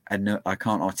and I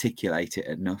can't articulate it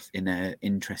enough in an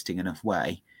interesting enough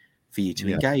way for you to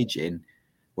Yeah. engage in.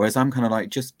 Whereas I'm kind of like,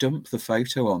 just dump the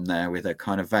photo on there with a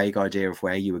kind of vague idea of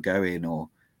where you were going or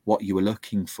what you were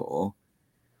looking for.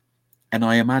 And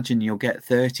I imagine you'll get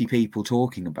 30 people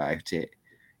talking about it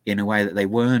in a way that they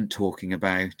weren't talking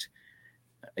about,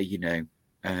 uh, you know,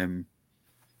 um,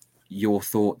 your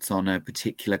thoughts on a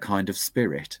particular kind of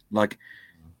spirit. Like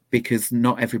because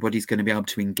not everybody's going to be able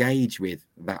to engage with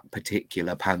that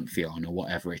particular pantheon or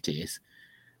whatever it is.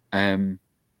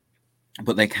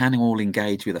 But they can all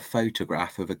engage with a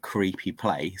photograph of a creepy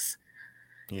place,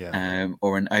 Yeah.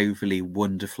 or an overly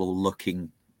wonderful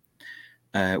looking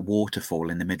waterfall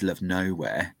in the middle of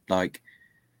nowhere, like,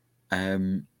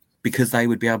 because they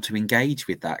would be able to engage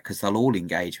with that, because they'll all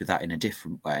engage with that in a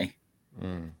different way.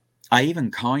 Mm. I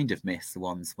even kind of miss the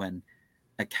ones when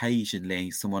occasionally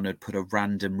someone would put a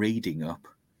random reading up,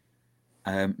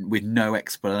 with no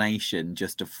explanation,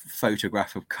 just a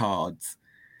photograph of cards,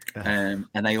 and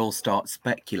they all start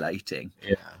speculating.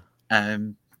 Yeah.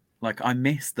 Like, I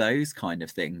miss those kind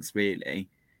of things, really.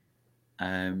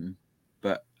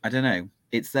 But I don't know.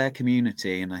 It's their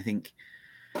community, and I think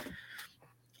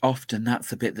often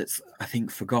that's a bit that's, I think,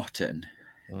 forgotten.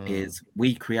 Mm. Is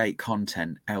we create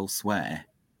content elsewhere.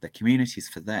 The community's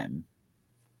for them.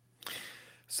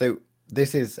 So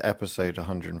this is episode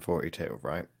 142,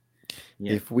 right?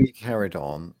 Yeah. If we carried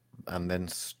on and then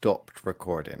stopped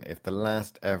recording, if the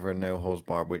last ever No Holds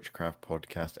Barred Witchcraft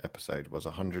podcast episode was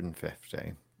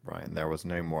 150, right, and there was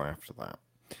no more after that,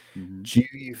 Mm-hmm. do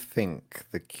you think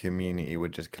the community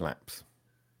would just collapse?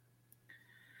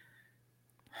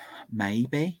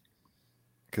 Maybe.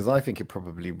 Because I think it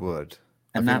probably would.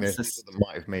 I And think that's there's the people that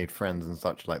might have made friends and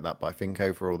such like that, but I think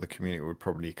overall the community would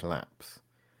probably collapse.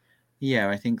 yeah,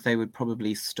 I think they would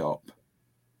probably stop.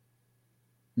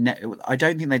 No, I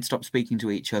don't think they'd stop speaking to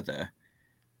each other,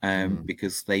 Mm.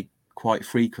 because they quite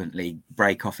frequently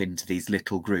break off into these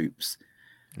little groups,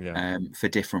 Yeah. for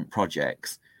different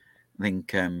projects. I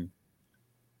think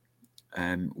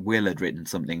Will had written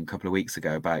something a couple of weeks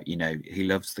ago about, he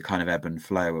loves the kind of ebb and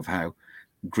flow of how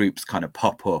groups kind of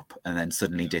pop up and then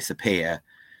suddenly disappear,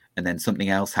 and then something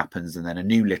else happens, and then a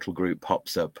new little group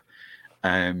pops up,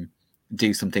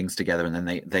 do some things together, and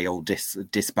then they all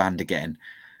disband again.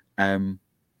 And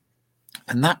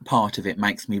that part of it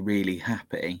makes me really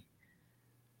happy.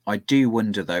 I do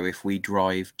wonder, though, if we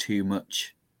drive too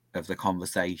much of the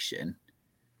conversation,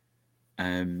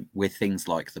 with things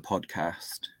like the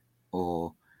podcast,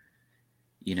 or,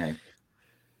 you know,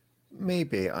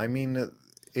 Maybe. I mean,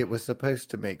 it was supposed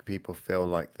to make people feel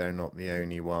like they're not the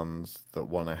only ones that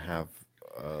want to have,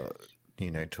 uh,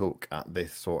 talk at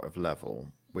this sort of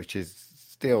level, which is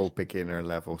still beginner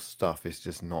level stuff. It's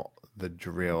just not the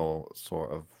drill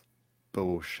sort of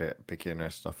bullshit beginner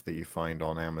stuff that you find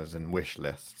on Amazon wish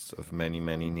lists of many,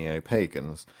 many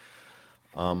neo-pagans.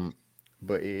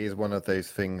 But it is one of those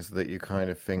things that you kind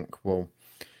of think, well,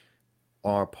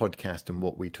 our podcast and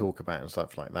what we talk about and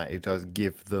stuff like that, it does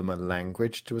give them a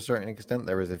language to a certain extent.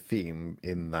 There is a theme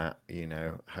in that,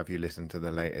 have you listened to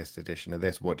the latest edition of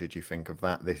this? What did you think of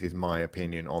that? This is my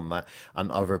opinion on that.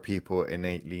 And other people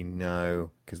innately know,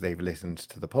 because they've listened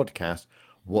to the podcast,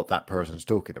 what that person's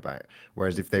talking about.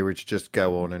 Whereas if they were to just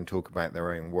go on and talk about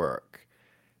their own work,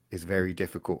 it's very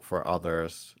difficult for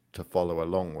others to follow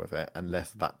along with it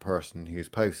unless that person who's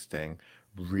posting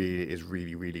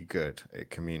really, really good at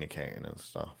communicating and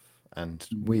stuff. And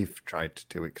we've tried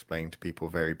to explain to people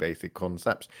very basic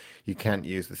concepts. You can't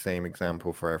use the same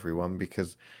example for everyone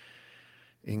because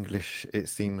English, it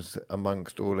seems,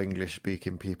 amongst all English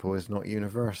speaking people, is not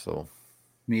universal.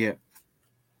 yeah,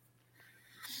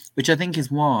 which I think is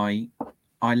why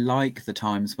I like the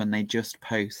times when they just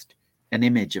post an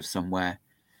image of somewhere,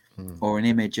 Mm. or an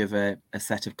image of a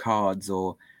set of cards,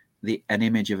 or an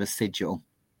image of a sigil,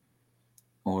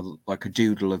 or like a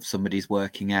doodle of somebody's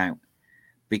working out,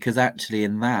 because actually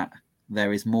in that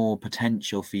there is more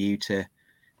potential for you to,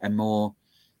 and more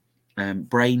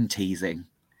brain teasing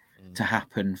to Mm.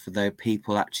 happen for the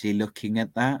people actually looking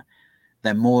at that.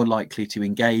 They're more likely to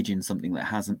engage in something that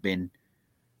hasn't been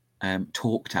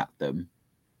talked at them,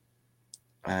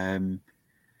 um,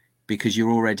 because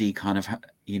you're already kind of,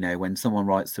 when someone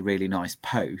writes a really nice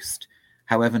post,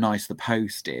 however nice the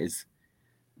post is,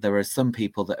 there are some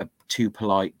people that are too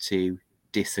polite to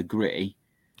disagree,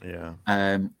 Yeah.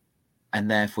 and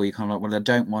therefore you're kind of like, well, I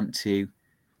don't want to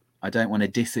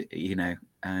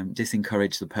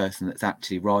disencourage the person that's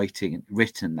actually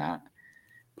written that,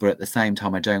 but at the same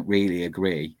time I don't really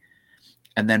agree.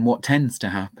 And then what tends to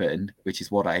happen, which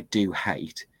is what I do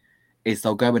hate, is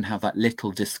they'll go and have that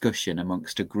little discussion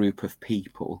amongst a group of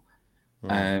people,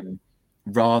 Mm. um,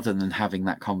 rather than having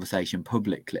that conversation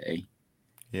publicly.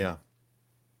 Yeah.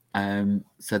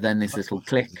 So then this That's little what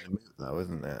happens in click, the moot, though,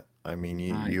 isn't it? I mean,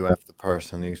 you, right? you have the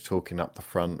person who's talking up the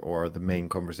front or the main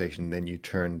conversation, then you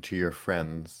turn to your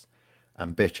friends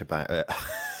and bitch about it.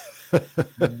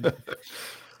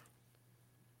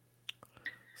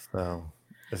 So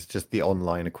it's just the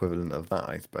online equivalent of that,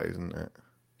 I suppose, isn't it?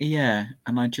 Yeah,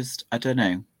 and I don't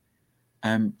know.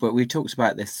 But we've talked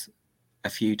about this a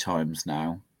few times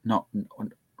now, not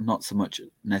so much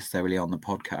necessarily on the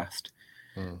podcast,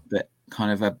 Mm. but kind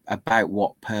of about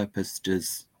what purpose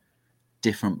does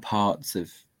different parts of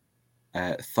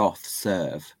Thoth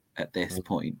serve at this Mm.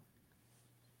 point,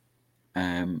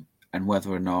 and whether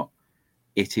or not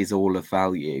it is all of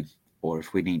value or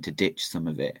if we need to ditch some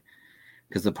of it.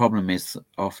 Because the problem is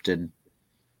often,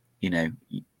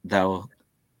 they'll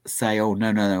say, "Oh,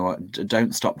 no,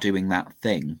 don't stop doing that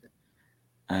thing."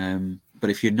 But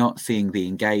if you're not seeing the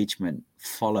engagement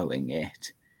following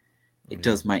it, it Yeah.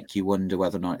 does make you wonder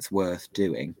whether or not it's worth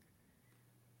doing.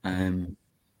 Mm.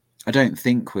 I don't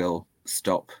think we'll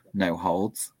stop no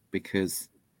holds because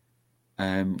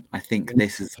I think You're not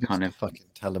this is kind supposed to of, fucking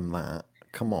tell them that.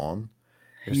 Come on.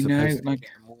 You're supposed to like,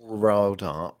 get them all riled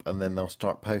up and then they'll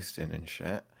start posting and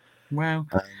shit. well,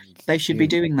 And, they should be you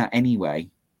doing that anyway.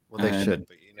 well, they Um, should,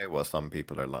 but you know what some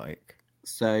people are like.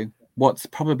 so what's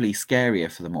probably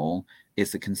scarier for them all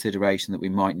is the consideration that we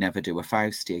might never do a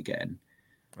Fausty again.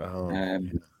 Oh,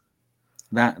 Um,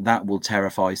 that will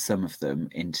terrify some of them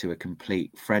into a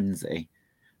complete frenzy.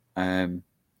 Um,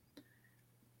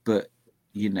 but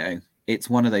it's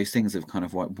one of those things of kind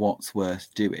of like what's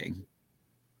worth doing,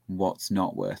 what's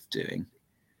not worth doing.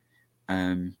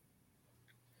 Um,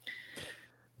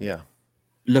 yeah.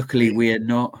 Luckily, It, we are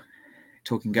not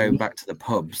talking the going back to the non-book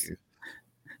pubs. review,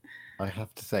 I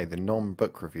have to say, the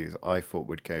non-book reviews I thought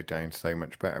would go down so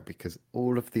much better because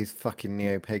all of these fucking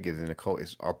neo-pagans and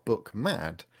occultists are book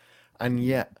mad, and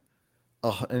yet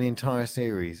an entire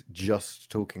series just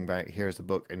talking about here's a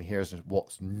book and here's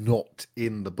what's not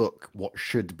in the book, what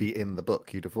should be in the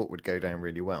book, you'd have thought would go down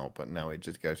really well, but no, it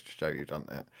just goes to show you,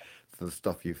 doesn't it? So the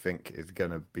stuff you think is going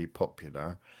to be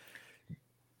popular,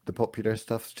 the popular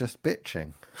stuff's just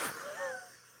bitching.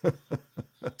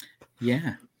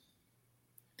 Yeah.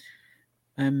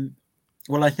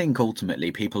 Well, I think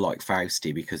ultimately people like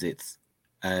Fausti because it's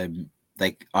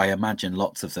they. I imagine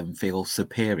lots of them feel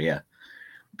superior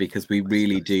because we We're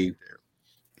really supposed to do. do.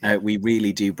 Yeah, We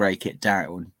really do break it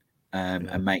down yeah,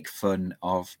 and make fun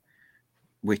of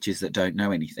witches that don't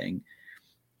know anything.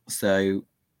 So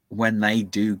when they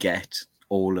do get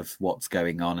all of what's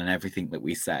going on and everything that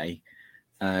we say,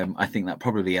 I think that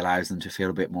probably allows them to feel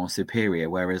a bit more superior.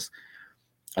 Whereas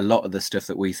a lot of the stuff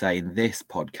that we say in this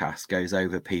podcast goes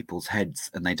over people's heads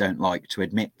and they don't like to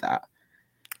admit that,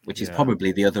 which is yeah.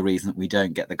 probably the other reason that we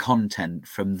don't get the content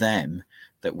from them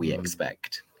that we Mm.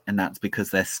 expect. And that's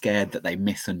because they're scared that they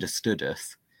misunderstood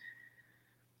us.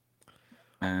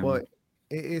 Well, Um,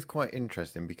 it is quite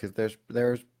interesting because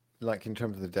there's like in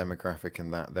terms of the demographic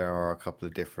and that there are a couple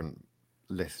of different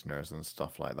listeners and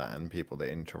stuff like that and people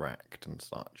that interact and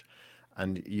such.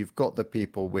 And you've got the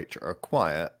people which are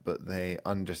quiet, but they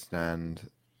understand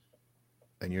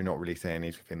and you're not really saying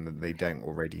anything that they don't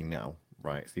already know,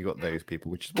 right? So you got those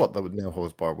people, which is what the No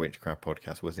Holds Bar Witchcraft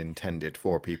podcast was intended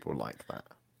for, people like that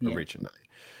yeah, originally.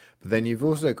 But then you've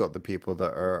also got the people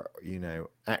that are,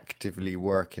 actively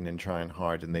working and trying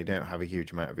hard and they don't have a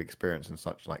huge amount of experience and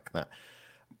such like that.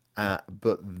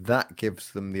 But that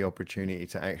gives them the opportunity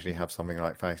to actually have something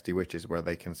like Feisty Witches where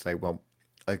they can say, well,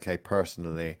 okay,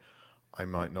 personally, I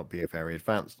might not be very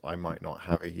advanced. I might not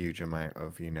have a huge amount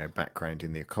of, background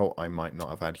in the occult. I might not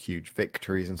have had huge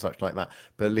victories and such like that.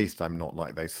 But at least I'm not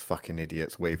like those fucking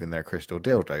idiots waving their crystal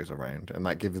dildos around. And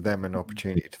that gives them an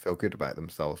opportunity to feel good about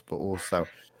themselves, but also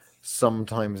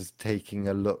sometimes taking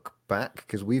a look back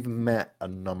because we've met a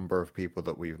number of people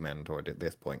that we've mentored at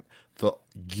this point that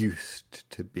used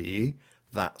to be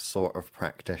that sort of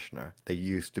practitioner. They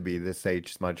used to be the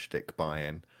sage smudge stick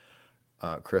buying,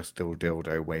 crystal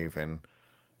dildo waving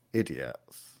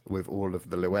idiots with all of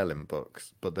the Llewellyn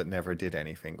books, but that never did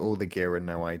anything. All the gear and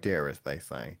no idea, as they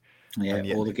say. yeah, And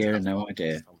yet all the they gear and test no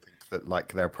idea. something that,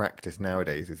 like, their practice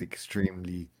nowadays is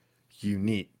extremely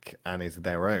unique and is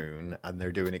their own, and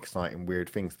they're doing exciting, weird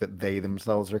things that they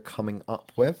themselves are coming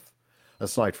up with.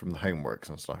 Aside from the homeworks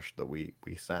and such that we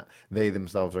set, they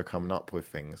themselves are coming up with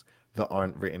things that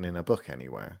aren't written in a book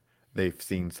anywhere. They've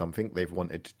seen something, they've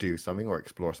wanted to do something or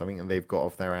explore something, and they've got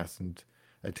off their ass and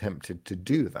attempted to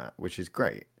do that, which is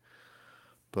great.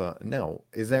 But no,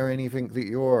 is there anything that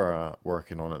you're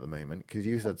working on at the moment? Because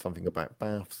you said something about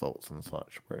bath salts and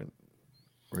such.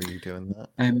 Were you doing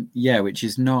that? Yeah, which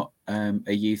is not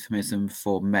a euphemism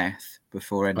for meth.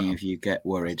 Before any Oh, of you get that's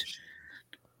worried, a shame.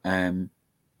 um,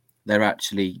 they're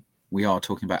actually we are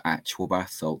talking about actual bath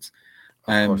salts.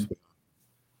 Of course. Um,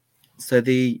 so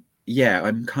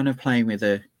I'm kind of playing with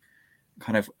a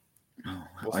kind of,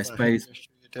 What's I that hand suppose. gesture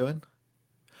you're doing?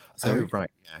 Oh, Sorry. right.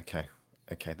 Yeah, okay.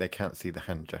 Okay, they can't see the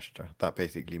hand gesture. That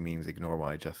basically means ignore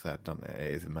what I just said, doesn't it?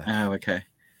 It is a mess. Oh, okay.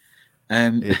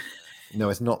 Um, It, no,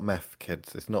 it's not meth,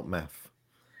 kids. It's not meth.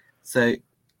 so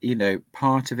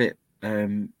part of it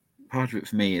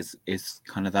for me is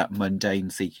kind of that mundane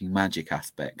seeking magic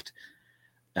aspect.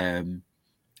 Um,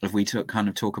 if we talk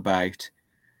about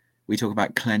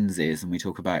cleanses, and we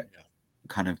talk about Yeah.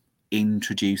 kind of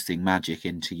introducing magic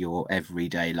into your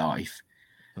everyday life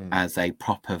Mm, as a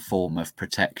proper form of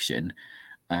protection,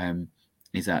 um,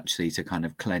 is actually to kind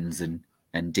of cleanse and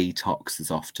detox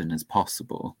as often as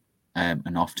possible,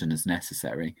 and often as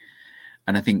necessary.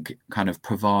 And I think kind of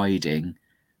providing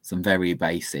some very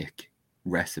basic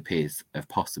recipes of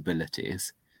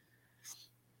possibilities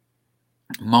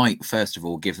might first of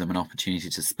all give them an opportunity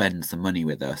to spend some money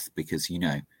with us, because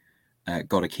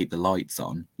got to keep the lights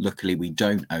on. Luckily we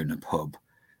don't own a pub,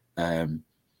 um,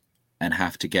 and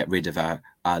have to get rid of our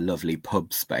lovely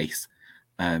pub space,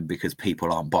 because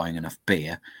people aren't buying enough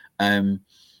beer. um,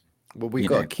 well, we you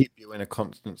got know to keep you in a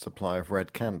constant supply of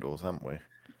red candles, haven't we?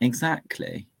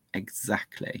 exactly.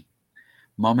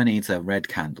 Mama needs her red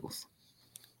candles.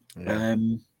 Yeah.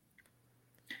 um,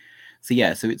 so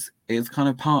yeah, so it's kind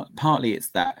of partly it's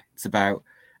that it's about,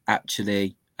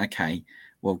 actually, okay,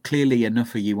 well, clearly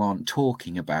enough of you aren't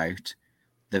talking about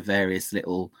the various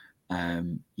little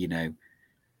um, you know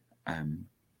um,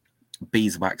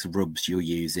 beeswax rubs you're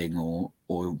using, or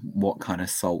what kind of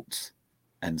salt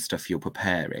and stuff you're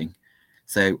preparing.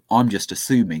 So I'm just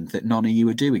assuming that none of you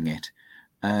are doing it,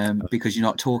 because you're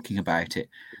not talking about it.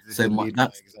 Is this So a lead by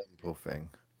example thing?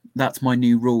 that's my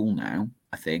new rule now.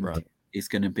 I think Right. is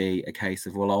going to be a case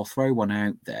of, well, I'll throw one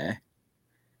out there,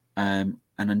 and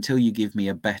until you give me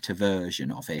a better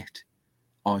version of it,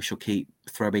 I shall keep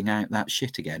throwing out that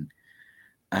shit again.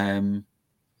 Um,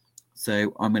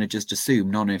 so I'm going to just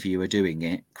assume none of you are doing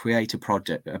it. Create a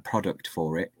product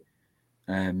for it.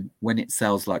 When it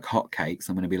sells like hotcakes,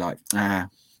 I'm going to be like,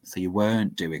 so you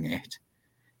weren't doing it,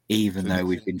 even So they though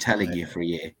we've shouldn't been be telling buying you it. for a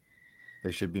year.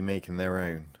 They should be making their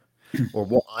own. Or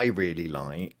what I really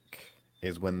like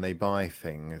is when they buy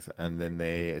things and then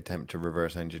they attempt to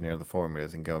reverse engineer the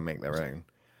formulas and go and make their own.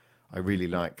 I really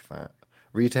like that.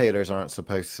 Retailers aren't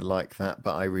supposed to like that,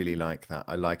 but I really like that.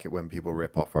 I like it when people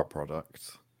rip off our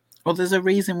products. Well, there's a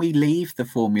reason we leave the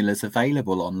formulas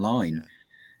available online.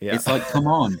 Yeah. It's like, come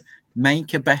on,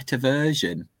 make a better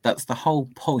version. That's the whole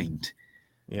point.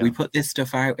 We Yeah. put this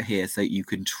stuff out here so you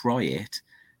can try it.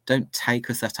 Don't take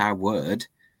us at our word.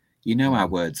 You know our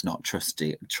Mm. word's not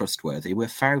trustworthy. We're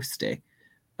Fausty.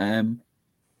 Um,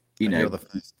 you And you're know, the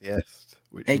fastest,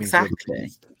 which means you're the exactly.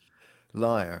 biggest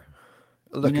liar.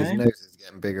 You Look, his know, nose is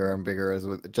getting bigger and bigger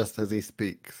just as he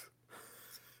speaks.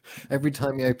 Every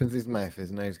time he opens his mouth,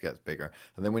 his nose gets bigger,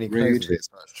 and then when he rude. closes it, it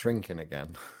starts shrinking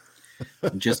again.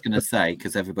 I'm just gonna say,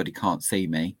 because everybody can't see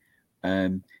me,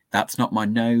 that's not my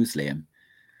nose, Liam.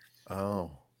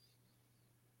 Oh,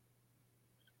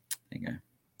 There you go.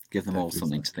 Give them all deadly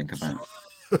something to think about.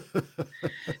 silence.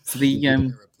 So You the could hear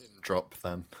a pin drop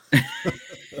then.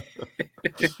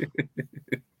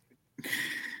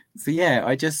 so yeah,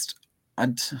 I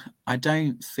I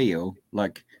don't feel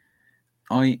like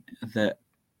I that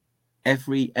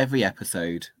every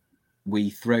episode we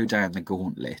throw down the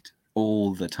gauntlet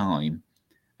all the time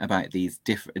about these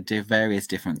various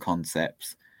different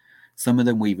concepts. Some of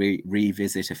them we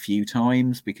revisit a few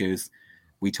times because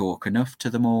we talk enough to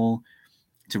them all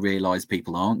to realize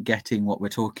people aren't getting what we're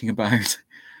talking about,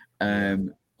 Yeah.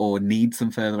 or need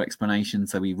some further explanation.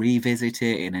 So we revisit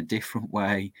it in a different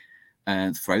way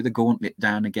and throw the gauntlet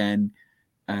down again.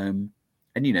 Um,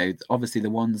 and obviously the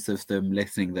ones of them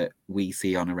listening that we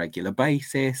see on a regular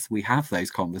basis, we have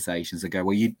those conversations and go,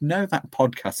 well, that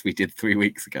podcast we did 3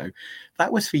 weeks ago,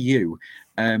 that was for you.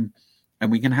 And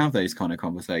we can have those kind of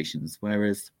conversations.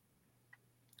 Whereas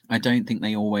I don't think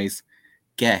they always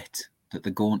get that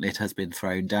the gauntlet has been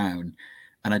thrown down.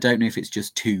 And I don't know if it's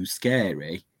just too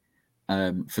scary,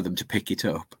 for them to pick it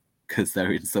up because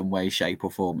they're in some way, shape,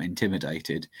 or form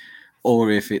intimidated,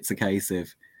 or if it's a case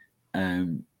of,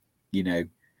 um, you know,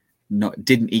 not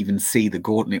didn't even see the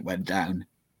gauntlet went down,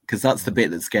 because that's the Mm.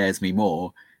 bit that scares me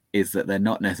more, is that they're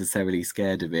not necessarily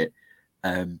scared of it,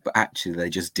 but actually they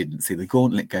just didn't see the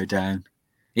gauntlet go down.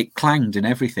 It clanged and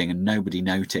everything, and nobody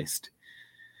noticed.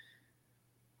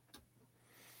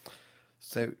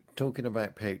 So, talking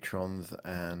about patrons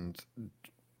and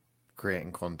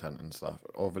creating content and stuff,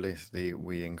 obviously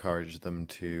we encourage them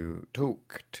to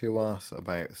talk to us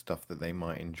about stuff that they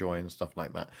might enjoy and stuff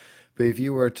like that. But if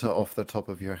you were to, off the top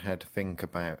of your head, think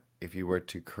about if you were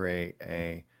to create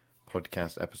a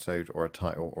podcast episode or a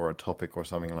title or a topic or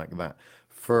something like that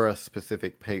for a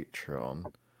specific patron,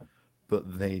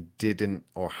 but they didn't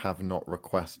or have not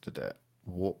requested it,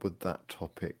 what would that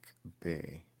topic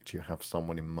be? do you have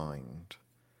someone in mind?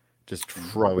 Just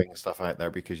Mm. throwing stuff out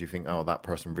there because you think, oh, that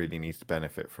person really needs to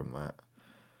benefit from that.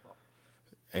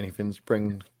 Anything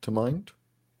spring to mind?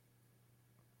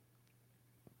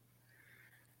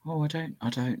 Oh, I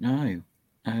don't know.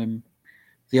 Um,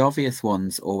 the obvious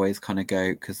ones always kind of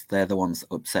go because they're the ones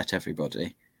that upset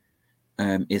everybody.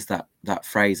 Is that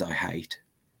phrase I hate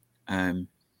um,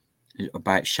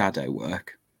 about shadow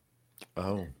work,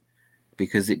 Oh,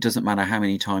 because it doesn't matter how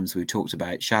many times we talked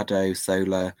about shadow,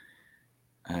 solar,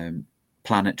 um,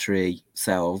 planetary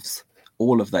selves.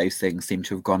 All of those things seem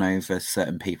to have gone over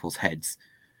certain people's heads.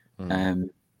 mm,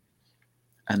 Um,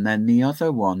 and then the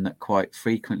other one that quite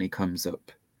frequently comes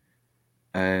up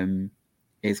um,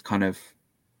 is kind of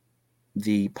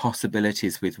the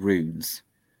possibilities with runes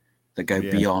that go yeah,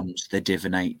 beyond the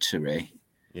divinatory.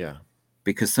 yeah.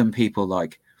 Because some people,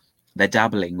 like, they're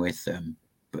dabbling with them,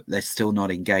 but they're still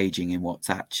not engaging in what's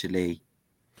actually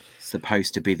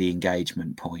supposed to be the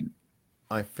engagement point.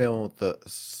 I feel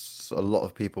that a lot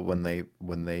of people when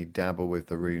they dabble with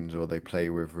the runes or they play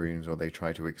with runes or they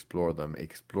try to explore them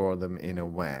in a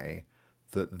way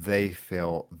that they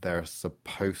feel they're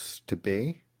supposed to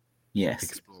be Yes.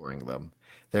 exploring them.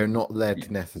 They're not led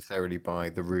Yeah. necessarily by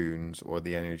the runes or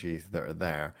the energies that are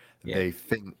there. Yeah. They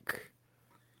think,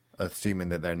 assuming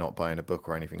that they're not buying a book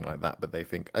or anything like that, but they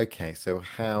think, okay, so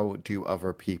how do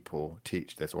other people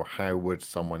teach this, or how would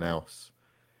someone else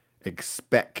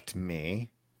expect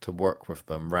me to work with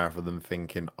them rather than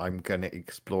thinking I'm going to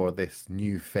explore this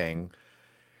new thing.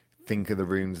 Think of the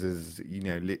runes as,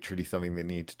 literally something that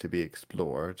needs to be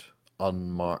explored,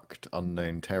 unmarked,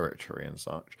 unknown territory and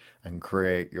such, and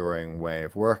create your own way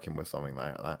of working with something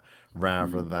like that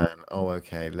rather Mm. than, oh,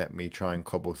 okay, let me try and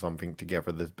cobble something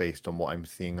together that's based on what I'm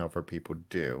seeing other people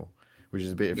do, which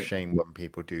is a bit of Yeah. shame when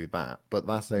people do that, but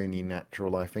that's only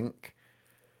natural, I think.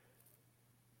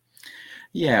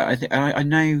 Yeah. I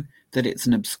know that it's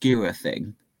an obscure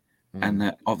thing, and Mm,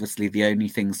 that obviously the only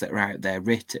things that are out there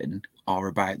written are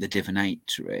about the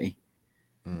divinatory.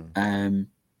 mm, Um,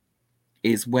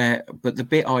 is where, but the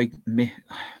bit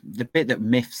that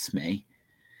miffs me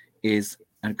is,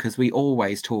 and because we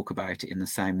always talk about it in the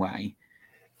same way,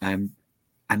 um,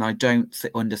 and I don't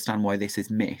understand why this is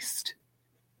missed,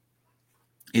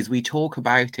 is we talk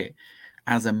about it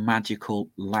as a magical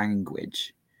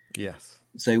language. yes.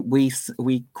 So we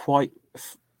quite,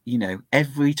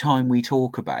 every time we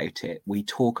talk about it, we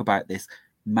talk about this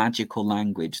magical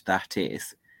language that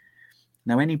is.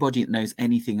 Now, anybody that knows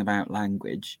anything about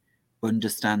language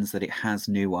understands that it has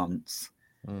nuance,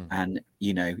 Mm, and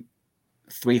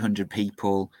 300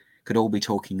 people could all be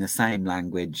talking the same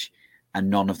language and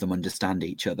none of them understand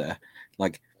each other.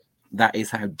 Like, that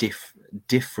is how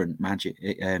different magic,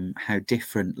 how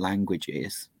different language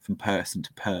is from person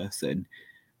to person,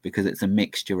 because it's a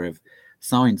mixture of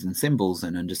signs and symbols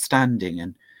and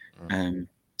understanding, mm, um,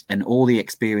 and all the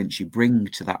experience you bring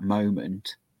to that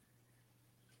moment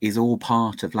is all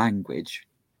part of language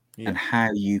and yeah.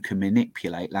 how you can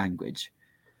manipulate language.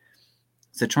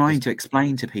 So trying It's to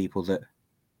explain to people that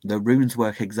the runes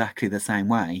work exactly the same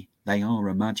way, they are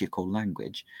a magical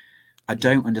language. I Yeah,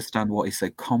 don't understand what is so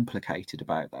complicated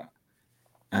about that.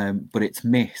 But it's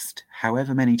missed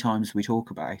however many times we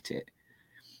talk about it.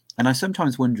 And I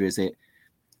sometimes wonder, is it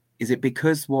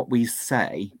because what we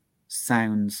say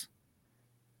sounds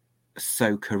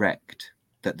so correct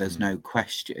that there's mm, no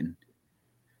question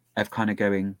of kind of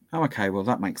going, oh, okay, well,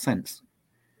 that makes sense.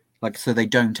 Like, so they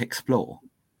don't explore.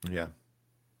 yeah,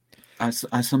 I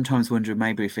sometimes wonder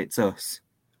maybe if it's us,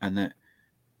 and that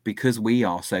because we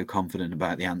are so confident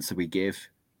about the answer we give,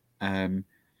 um,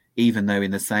 even though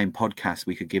in the same podcast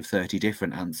we could give 30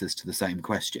 different answers to the same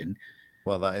question,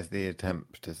 well, that is the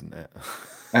attempt, isn't it?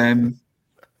 um,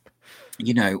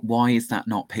 why is that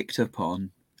not picked up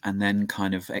on and then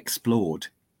kind of explored?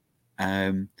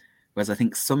 Um, Whereas I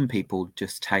think some people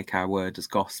just take our word as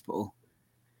gospel,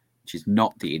 which is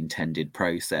not the intended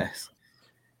process.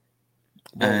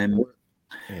 Well, Um,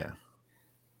 yeah,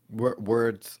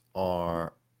 words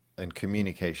are, and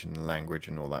communication and language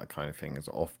and all that kind of thing is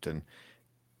often,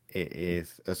 it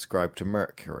is ascribed to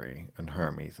Mercury and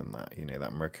Hermes and that,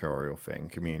 that mercurial thing,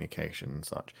 communication and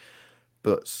such.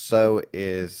 But so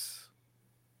is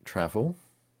travel,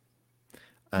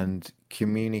 and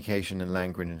communication and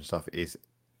language and stuff is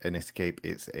an escape,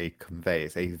 it's a convey,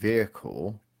 it's a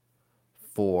vehicle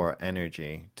for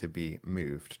energy to be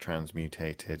moved,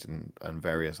 transmutated, and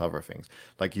various other things.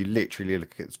 Like you literally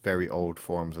look at very old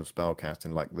forms of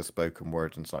spellcasting, like the spoken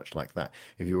word and such like that.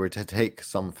 If you were to take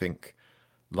something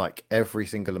like every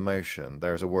single emotion,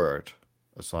 there's a word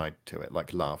aside to it,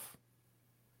 like love,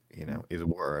 is a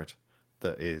word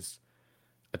that is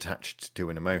attached to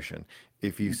an emotion.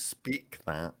 If you speak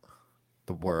that,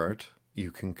 the word,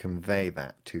 you can convey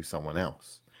that to someone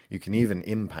else. You can even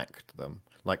impact them,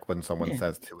 like when someone Yeah.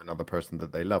 says to another person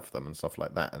that they love them and stuff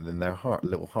like that, and then their heart,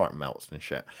 little heart melts and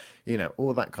shit.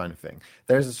 All that kind of thing.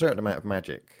 There's a certain amount of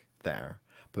magic there,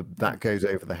 but that goes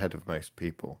over the head of most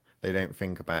people. They don't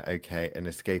think about, okay, an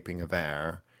escaping of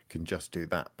air can just do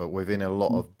that. But within a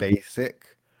lot of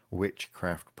basic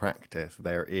witchcraft practice,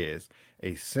 there is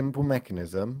a simple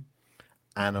mechanism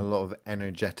and a lot of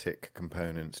energetic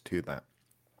components to that.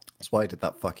 That's why I did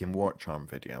that fucking wart charm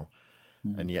video.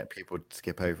 Mm. And yet people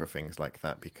skip over things like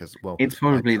that because, well, It's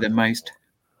I probably don't the have a most. wart.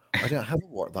 I don't have a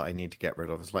wart that I need to get rid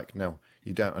of. It's like, no,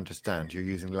 you don't understand. You're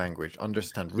using language.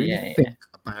 Understand. Really Yeah, think yeah.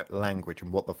 about language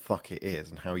and what the fuck it is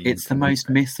and how you It's the can use most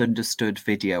it. misunderstood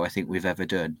video I think we've ever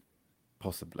done,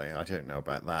 Possibly. I don't know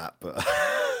about that, but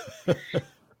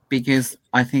because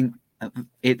I think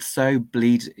it's so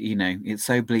it's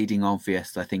so bleeding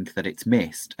obvious. I think that it's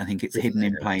missed. I think it's it hidden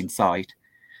in is. plain sight.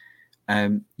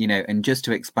 And just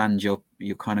to expand your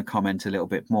kind of comment a little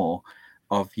bit more,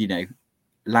 of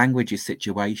language is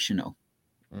situational,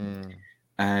 Mm,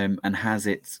 and has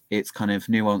its kind of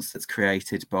nuance that's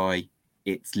created by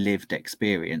its lived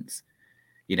experience.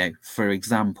 For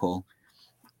example,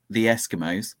 the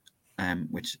Eskimos,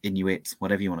 which Inuits,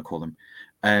 whatever you want to call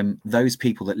them, those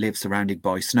people that live surrounded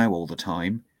by snow all the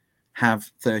time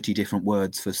have 30 different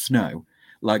words for snow.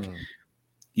 Like, mm,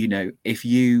 if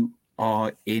you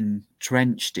are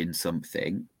entrenched in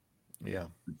something, yeah.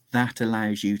 that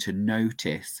allows you to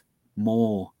notice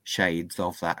more shades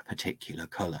of that particular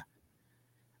color.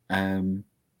 Um,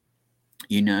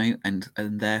 and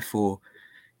therefore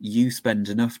you spend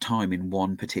enough time in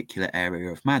one particular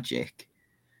area of magic,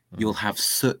 you'll Mm, have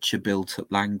such a built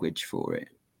up language for it.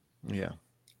 yeah.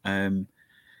 Um,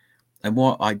 and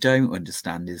what I don't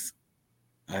understand is,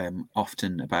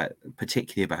 often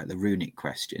particularly about the runic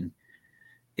question,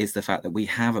 is the fact that we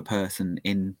have a person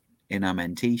in our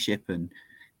menteeship and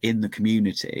in the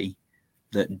community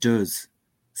that does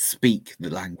speak the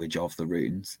language of the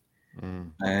runes.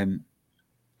 Mm, Um,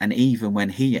 and even when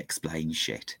he explains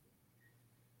shit,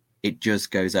 it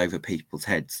just goes over people's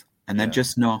heads, and yeah.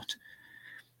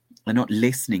 they're not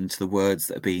listening to the words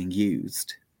that are being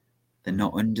used. They're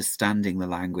not Mm, understanding the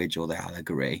language or the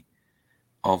allegory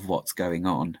of what's going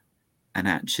on, and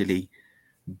actually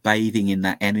bathing in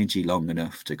that energy long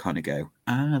enough to kind of go,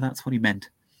 that's what he meant.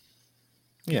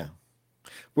 yeah.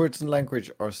 Words and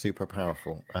language are super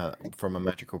powerful from a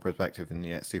magical perspective and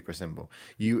yet super simple.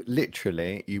 You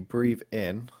breathe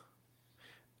in,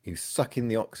 you suck in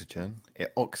the oxygen,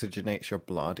 it oxygenates your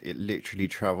blood, it literally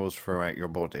travels throughout your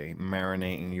body,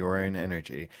 marinating your own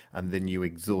energy, and then you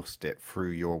exhaust it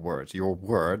through your words. Your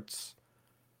words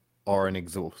are an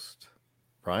exhaust,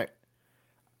 right?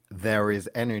 There is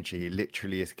energy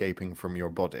literally escaping from your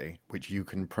body, which you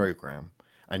can program.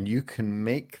 And you can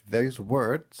make those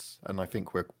words, and I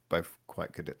think we're both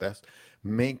quite good at this,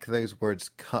 make those words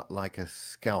cut like a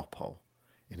scalpel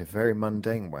in a very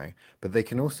mundane way, but they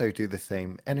can also do the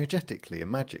same energetically and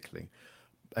magically.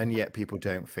 And yet people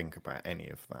don't think about any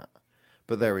of that.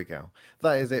 But there we go.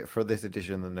 That is it for this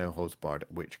edition of the No Holds Barred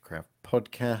Witchcraft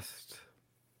podcast.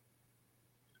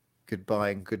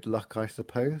 Goodbye and good luck, I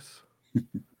suppose.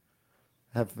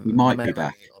 Have We might be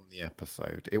back. marinate on the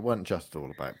episode. It wasn't just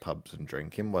all about pubs and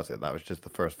drinking, was it? That was just the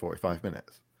first 45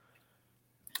 minutes.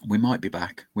 We might be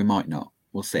back. We might not.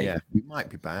 We'll see. Yeah, we might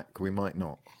be back, we might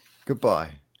not.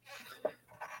 Goodbye.